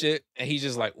opens the shit, and he's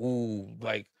just like, ooh,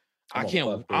 like, I'm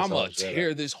gonna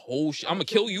tear this whole shit. I'm gonna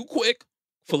kill you quick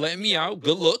for letting me out.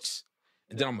 Good looks.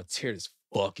 And then I'm gonna tear this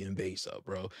fucking base up,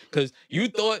 bro. Because you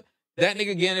thought that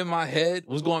nigga getting in my head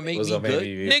was gonna make me good.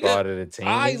 Nigga, part of the team.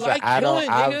 I like killing,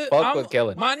 nigga. I fuck with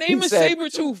killing. My name is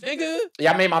Sabretooth, nigga.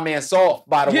 Yeah, I made my man soft,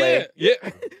 by the way. Yeah.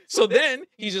 So then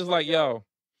he's just like, yo,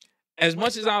 as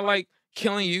much as I like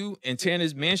killing you and tearing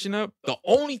this mansion up, the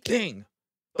only thing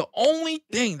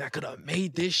that could have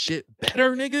made this shit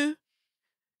better, nigga,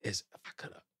 is if I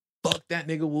could have fucked that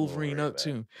nigga Wolverine up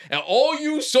too. And all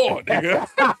you saw, nigga,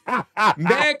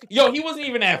 Mac, yo, he wasn't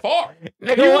even that far.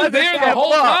 Nigga, he was there the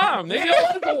whole time.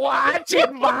 Nigga was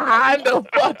watching behind the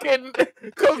fucking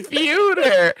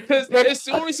computer. Because as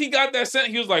soon as he got that sent,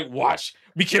 he was like, watch.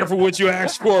 Be careful what you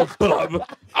ask for, bub.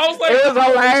 I was like, it was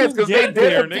hilarious because they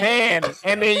did the pan,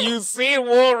 and then you see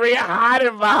Wolverine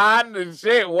hiding behind the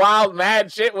shit while mad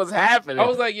shit was happening. I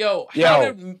was like, yo,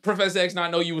 how did Professor X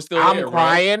not know you were still there? I'm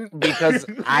crying because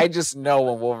I just know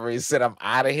when Wolverine said, I'm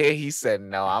out of here, he said,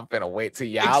 no, I'm finna wait till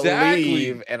y'all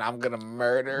leave, and I'm gonna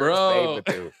murder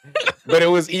Sabretooth. But it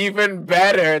was even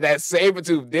better that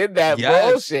Sabretooth did that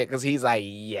bullshit because he's like,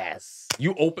 yes.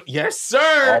 You open, yes,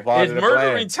 sir. It's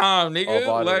murdering time, nigga.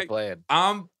 Like,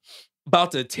 I'm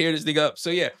about to tear this nigga up.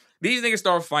 So yeah, these niggas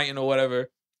start fighting or whatever.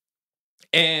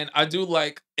 And I do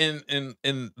like in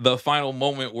the final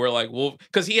moment where like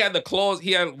because he had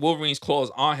Wolverine's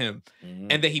claws on him,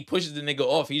 and then he pushes the nigga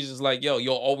off. He's just like, yo,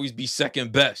 you'll always be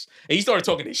second best. And he started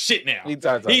talking this shit now. He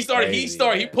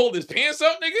pulled his pants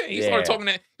up, nigga. He started talking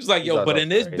that. He was like, yo, but in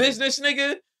this business,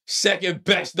 nigga, Second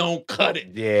best don't cut it. He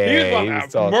was Yeah, he was about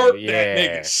to talking. murk that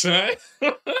nigga, Yeah.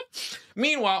 son.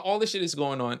 Meanwhile, all this shit is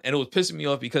going on, and it was pissing me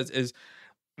off because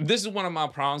this is one of my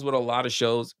problems with a lot of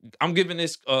shows. I'm giving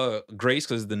this grace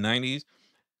because the 90s.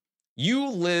 You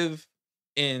live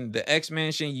in the X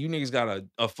Mansion. You niggas got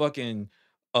a fucking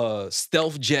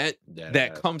stealth jet that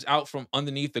Deadass. comes out from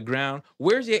underneath the ground.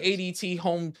 Where's your Yes. ADT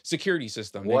home security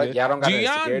system, What? nigga? Y'all don't got Do a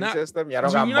y'all security not? system? Y'all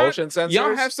don't Do got you not? motion sensors?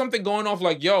 Y'all have something going off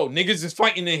like, yo, niggas is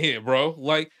fighting in here, bro.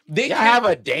 Like they Y'all can't. have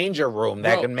a danger room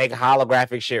that Bro. can make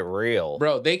holographic shit real.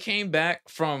 Bro, they came back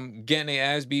from getting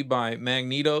their ass beat by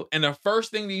Magneto, and the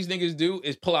first thing these niggas do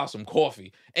is pull out some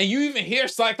coffee. And you even hear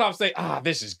Cyclops say,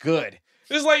 this is good.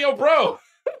 It's like, yo, bro,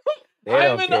 They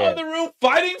I'm don't in the care. other room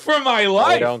fighting for my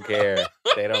life. They don't care.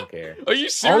 They don't care. Are you Only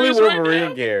serious right Wolverine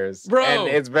now? cares. Bro. And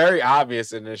it's very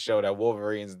obvious in this show that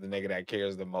Wolverine's the nigga that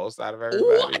cares the most out of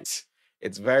everybody. What?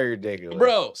 It's very ridiculous.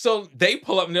 Bro, so they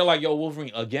pull up and they're like, yo,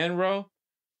 Wolverine, again, bro?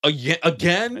 And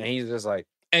Again? he's just like,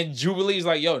 And Jubilee's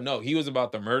like, yo, no, he was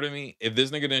about to murder me. If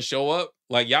this nigga didn't show up,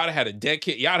 like, y'all had a dead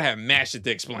kid. Y'all had mashed it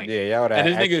to explain. yeah, y'all would have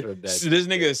And this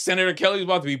nigga, Senator Kelly's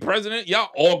about to be president. Y'all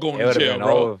all going to jail,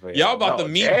 bro. Y'all about to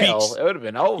meet Beast. It would have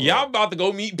been over. Y'all about to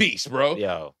go meet Beast, bro.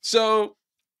 Yo. So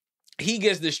he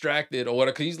gets distracted or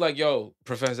whatever, because he's like, yo,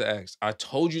 Professor X, I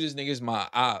told you this nigga's my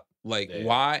op. Like,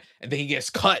 why? And then he gets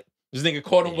cut. This nigga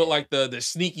caught him with like the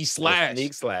sneaky slash. The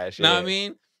sneak slash. Know what I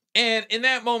mean? And in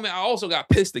that moment, I also got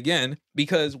pissed again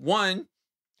because one,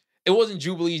 it wasn't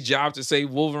Jubilee's job to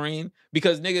save Wolverine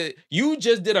because nigga, you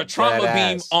just did a trauma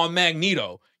beam on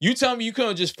Magneto. You tell me you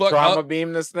couldn't just fuck trauma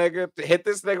beam this nigga, hit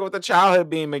this nigga with the childhood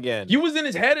beam again. You was in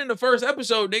his head in the first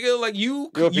episode, nigga. Like you're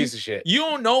a piece of shit. You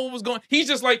don't know what was going. He's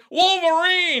just like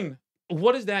Wolverine.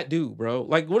 What does that do, bro?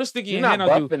 Like, what does sticking your hand out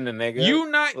do? You're not buffing the nigga.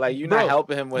 You not like you're not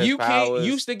helping him with his powers.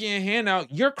 You sticking your hand out.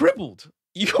 You're crippled.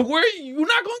 You're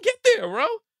not gonna get there, bro.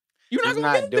 You're not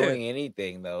gonna get there. He's not doing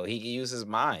anything though. He can use his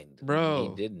mind, bro.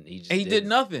 He didn't. He did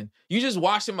nothing. You just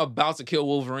watched him about to kill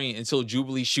Wolverine until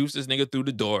Jubilee shoots this nigga through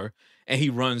the door and he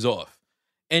runs off.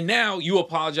 And now you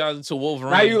apologizing to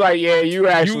Wolverine. Now you like, yeah, you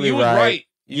actually you was right.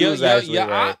 You was actually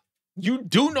right. You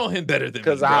do know him better than me,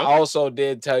 because I also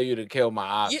did tell you to kill my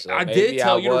ops. Yeah, so I did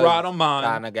tell you to ride on mine.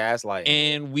 Kind of gaslighting,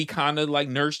 and we kind of like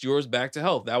nursed yours back to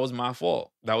health. That was my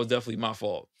fault. That was definitely my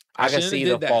fault. I can see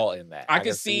the fault in that. I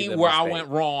can see where I went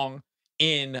wrong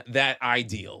in that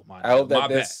ideal. I hope that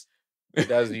this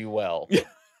does you well.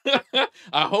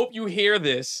 I hope you hear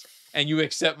this and you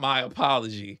accept my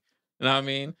apology. You know what I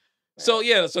mean? So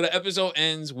yeah, so the episode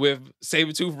ends with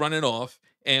Sabretooth running off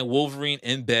and Wolverine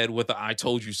in bed with the I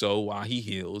told you so while he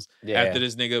heals. Yeah. After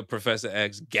this nigga, Professor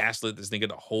X, gaslit this nigga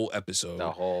the whole episode.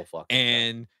 The whole fucking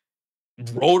and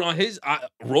rode on his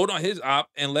op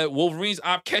and let Wolverine's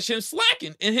op catch him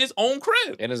slacking in his own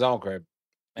crib. And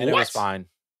it was fine.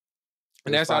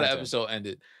 And that's how the episode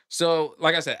ended. So,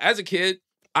 like I said, as a kid,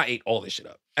 I ate all this shit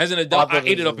up. As an adult, I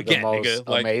ate it up again, nigga.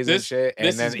 Like amazing shit.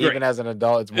 And then even as an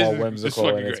adult, it's more whimsical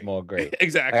and it's more great.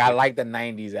 Exactly. Like, I like the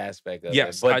 90s aspect of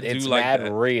it. But it's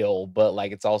mad real, but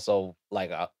like it's also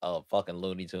like a fucking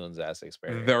Looney Tunes ass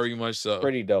experience. Very much so.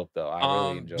 Pretty dope though. I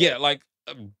really enjoyed it. Yeah, like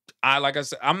I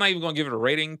said, I'm not even gonna give it a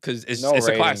rating because it's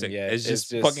a classic. It's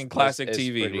just fucking classic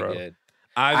TV, bro. Good.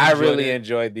 I really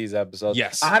enjoyed these episodes.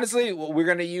 Yes. Honestly, we're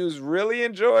gonna use really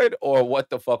enjoyed or what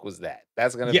the fuck was that?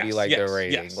 That's gonna be like the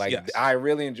rating. I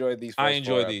really enjoyed these. I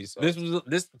enjoyed these.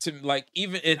 This to like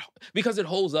even it because it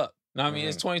holds up. Know what I mean,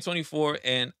 it's 2024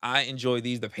 and I enjoy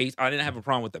these. The pace, I didn't have a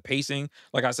problem with the pacing.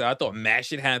 Like I said, I thought mad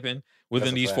shit happened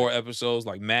within these 4 episodes.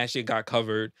 Like mad shit got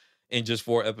covered in just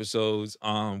 4 episodes.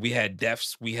 We had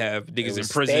deaths, we have niggas in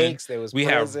prison, we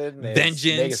have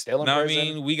vengeance. Know what I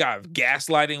mean? We got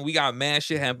gaslighting, we got mad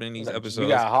shit happening in these episodes. We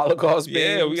got Holocaust.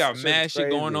 Yeah, we got mad shit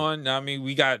going on. Know what I mean,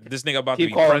 we got this nigga about to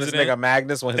be calling president. This nigga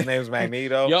Magnus when his name's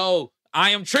Magneto. Yo, I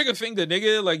am Triggerfinger,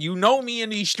 nigga. Like, you know me in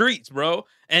these streets, bro.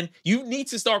 And you need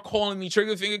to start calling me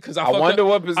Triggerfinger because I wonder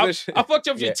what position I fucked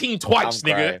up your team twice,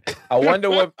 nigga. I wonder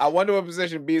what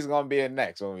position B's gonna be in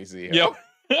next when we see him. Yo,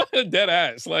 dead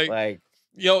ass. Like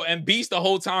yo, and Beast the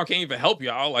whole time can't even help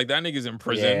y'all. Like that nigga's in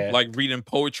prison, like reading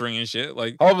poetry and shit.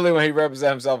 Like hopefully when he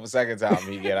represents himself a second time,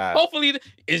 he get out. Hopefully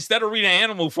instead of reading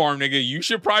Animal Farm, nigga, you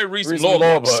should probably read some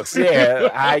law books. Yeah,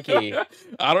 high key.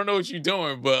 I don't know what you're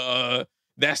doing, but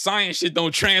that science shit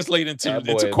don't translate into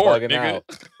court, nigga.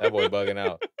 That boy bugging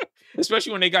out.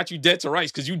 Especially when they got you dead to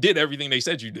rights because you did everything they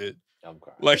said you did. I'm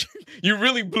crying. Like you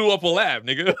really blew up a lab,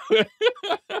 nigga.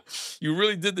 You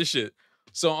really did the shit.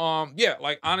 So yeah,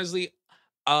 like honestly,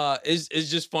 it's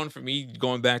just fun for me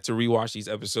going back to rewatch these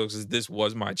episodes because this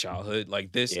was my childhood.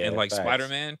 Like this and like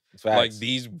Spider-Man. Like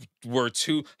these were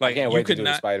two. Like I can't you wait could to do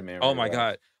not. Spider-Man. Oh my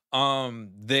god.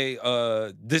 They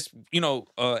this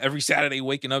every Saturday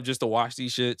waking up just to watch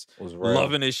these shits, Was real.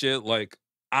 loving this shit. Like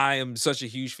I am such a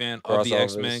huge fan of the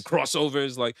X-Men Crossovers,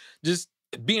 crossovers. Like just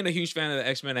being a huge fan of the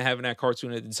X-Men and having that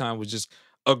cartoon at the time was just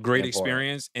a great important.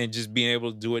 experience, and just being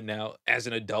able to do it now as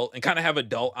an adult and kind of have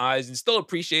adult eyes and still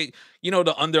appreciate,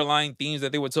 the underlying themes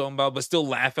that they were talking about, but still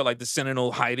laugh at like the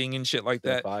Sentinel hiding and shit like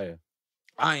Still that. fire.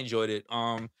 I enjoyed it.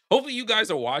 Hopefully you guys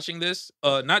are watching this.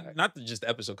 That's a Not fact. just the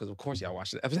episode, because of course y'all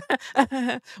watched the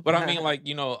episode. But I mean, like,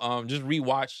 just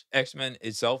rewatch X-Men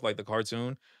itself, like the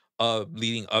cartoon,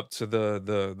 leading up to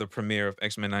the premiere of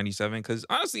X-Men 97. Because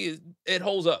honestly, it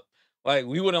holds up. Like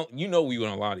we wouldn't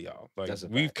lie to y'all. Like That's a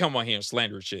we've fact. come on here and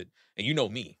slandered shit, and you know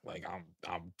me. Like I'm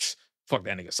fuck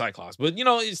that nigga Cyclops. But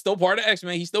it's still part of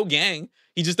X-Men. He's still gang.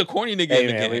 He's just a corny nigga in Hey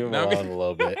the man, gang. leave You him know what alone a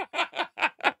little bit.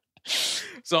 I mean?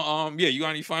 So yeah, you got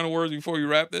any final words before we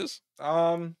wrap this?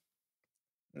 Um,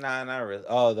 nah, not really.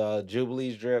 Oh, the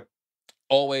Jubilee's drip.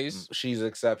 Always. She's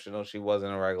exceptional. She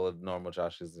wasn't a regular normal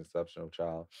child. She's an exceptional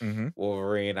child. Mhm.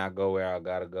 Wolverine, I go where I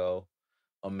gotta go.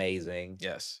 Amazing.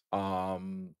 Yes.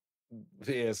 Um,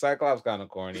 yeah, Cyclops kind of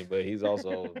corny, but he's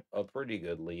also a pretty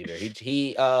good leader.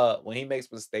 He when he makes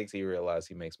mistakes, he realizes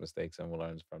he makes mistakes and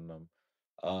learns from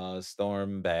them.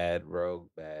 Storm bad, Rogue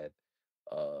bad.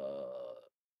 Uh,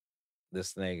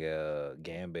 this nigga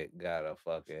Gambit got a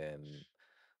fucking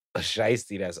a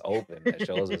shiesty that's open that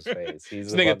shows his face. He's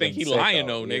This a nigga think fucking he lying sicko.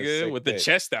 though, He a nigga, sick with the bitch.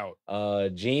 chest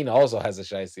out. Jean also has a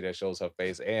shiesty that shows her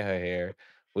face and her hair,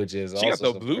 which is She got also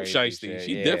the some blue crazy shiesty. shit.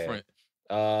 She Yeah. different.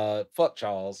 Fuck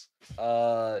Charles.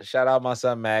 Shout out my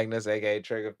son Magnus, aka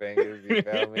Trigger Fingers. You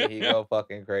feel me? He go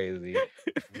fucking crazy.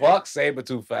 Fuck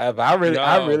Sabretooth forever. I really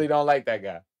Yo, don't like that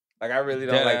guy. Like I really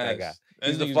don't dead like that guy. ass. That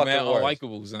He's the nigga's mad fucking worst.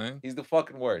 unlikable, son. He's the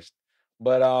fucking worst.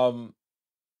 But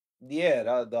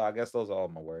yeah, I guess those are all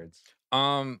my words.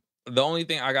 The only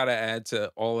thing I gotta add to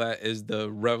all that is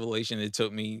the revelation it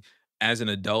took me as an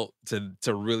adult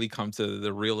to really come to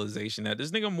the realization that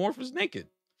this nigga Morph was naked.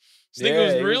 This nigga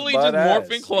was Yeah, he was really butt just morphing ass.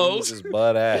 He was clothes. just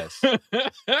butt ass. He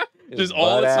was Just all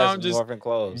butt the ass time, and just morphing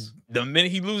clothes. the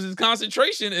minute he loses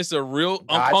concentration, it's a real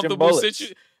Dodging bullets.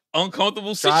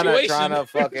 uncomfortable Trying situation. to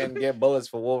fucking get bullets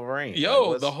for Wolverine. Like Yo, the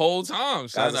what's whole time,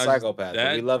 guy's son. a I just psychopath,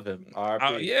 but we that love him.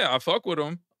 RP. yeah, I fuck with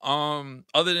him.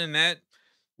 Other than that,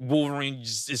 Wolverine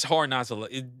just, it's hard not to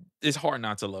it's hard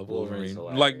not to love Wolverine's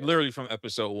Wolverine. Like hilarious. literally from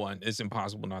episode 1, it's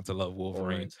impossible not to love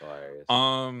Wolverine. Wolverine's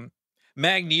hilarious.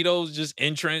 Magneto's just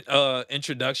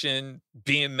introduction,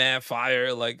 being mad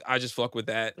fire, like I just fuck with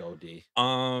that.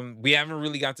 OD. We haven't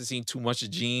really got to see too much of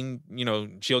Jean.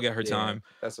 She'll get her Yeah, time.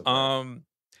 that's a fact.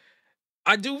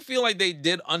 I do feel like they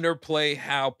did underplay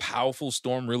how powerful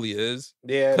Storm really is.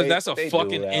 Yeah, Because that's a they do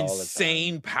fucking that all the time.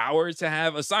 insane power to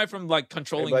have, aside from like They be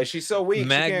controlling like, she's so weak, she can't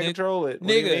magnet. control it. What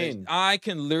do you Nigga, mean?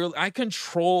 I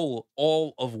control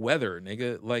all of weather,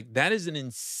 nigga. Like that is an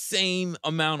insane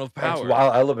amount of That's power.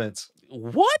 wild elements.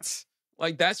 What?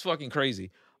 Like that's fucking crazy.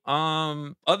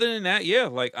 Other than that, yeah,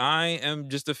 like I am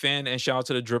just a fan, and shout out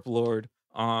to the Drip Lord,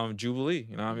 Jubilee.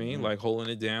 You know what I mean? Mhm. Like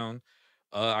holding it down.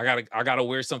 I gotta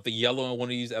wear something yellow in one of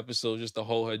these episodes just to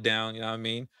hold her down. You know what I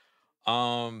mean?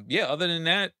 Yeah, other than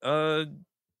that,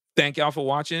 thank y'all for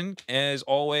watching. As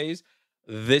always,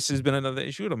 this has been another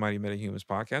issue of the Mighty Metahumans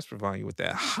podcast, providing you with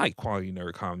that high quality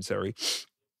nerd commentary.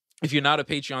 If you're not a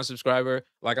Patreon subscriber,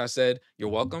 like I said, you're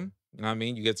welcome. You know what I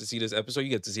mean? You get to see this episode, you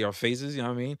get to see our faces, you know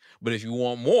what I mean? But if you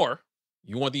want more,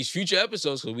 you want these future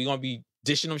episodes, because we're gonna be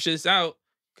dishing them shits out,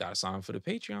 gotta sign up for the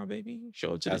Patreon, baby.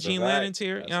 Show up to That's the a Gene fact. Landon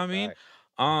tier, you That's know a what I mean? fact.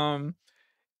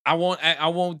 I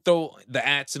won't throw the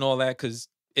ads and all that, because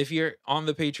if you're on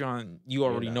the Patreon, you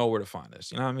already know. know where to find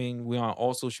us. You know what I mean? We're on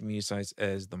all social media sites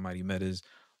as the Mighty Metas.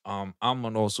 I'm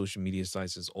on all social media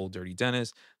sites as Old Dirty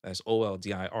Dennis. That's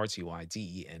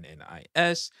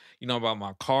OLDIRTYDENNIS. You know about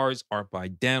my cards, Art by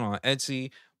Dan on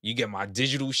Etsy. You get my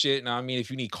digital shit. You know what I mean?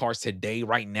 If you need cards today,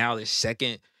 right now, this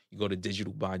second, you go to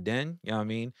Digital by Den. You know what I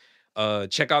mean?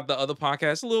 Check out the other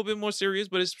podcast, a little bit more serious,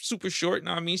 but it's super short. You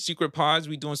know what I mean? Secret Pods.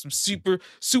 We doing some super,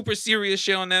 super serious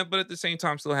shit on that, but at the same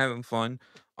time, still having fun.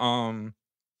 You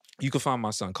can find my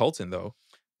son Colton though.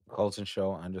 Colton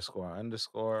Show __ Colton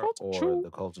or Show. the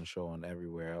Colton Show on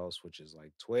everywhere else, which is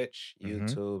like Twitch, Mhm.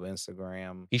 YouTube,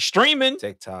 Instagram, He's streaming.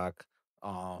 TikTok.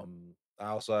 I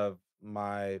also have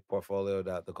my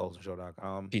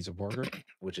portfolio.thecoltonshow.com, Pizza Burger.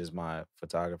 which is my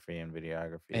photography and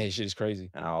videography. Hey, shit is crazy.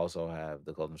 And I also have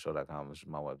thecoltonshow.com, which is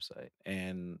my website.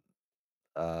 And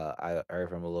I heard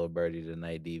from a little birdie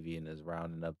tonight, Deviant is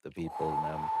rounding up the people and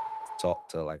them to talk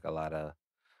to like a lot of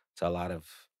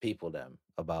people them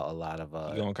about a lot of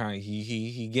He gonna kind of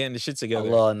he getting the shit a together.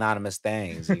 little anonymous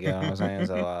things. You get what I'm saying?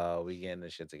 So we getting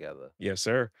this shit together. Yes,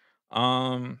 sir.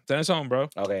 Send us home, bro.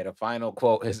 Okay, the final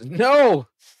quote is no,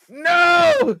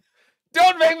 no,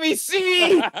 don't make me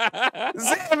see.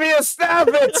 Xavier, stop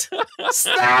it!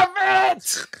 Stop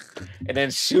it! And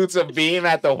then shoots a beam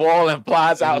at the wall and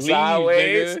plods And out leave,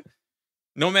 sideways. nigga.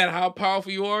 No matter how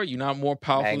powerful you are, you're not more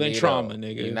powerful than trauma,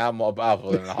 Magneto, you're nigga. not more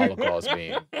powerful than the Holocaust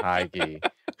beam. High key.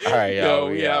 All right, y'all. Yo,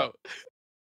 We we out. out.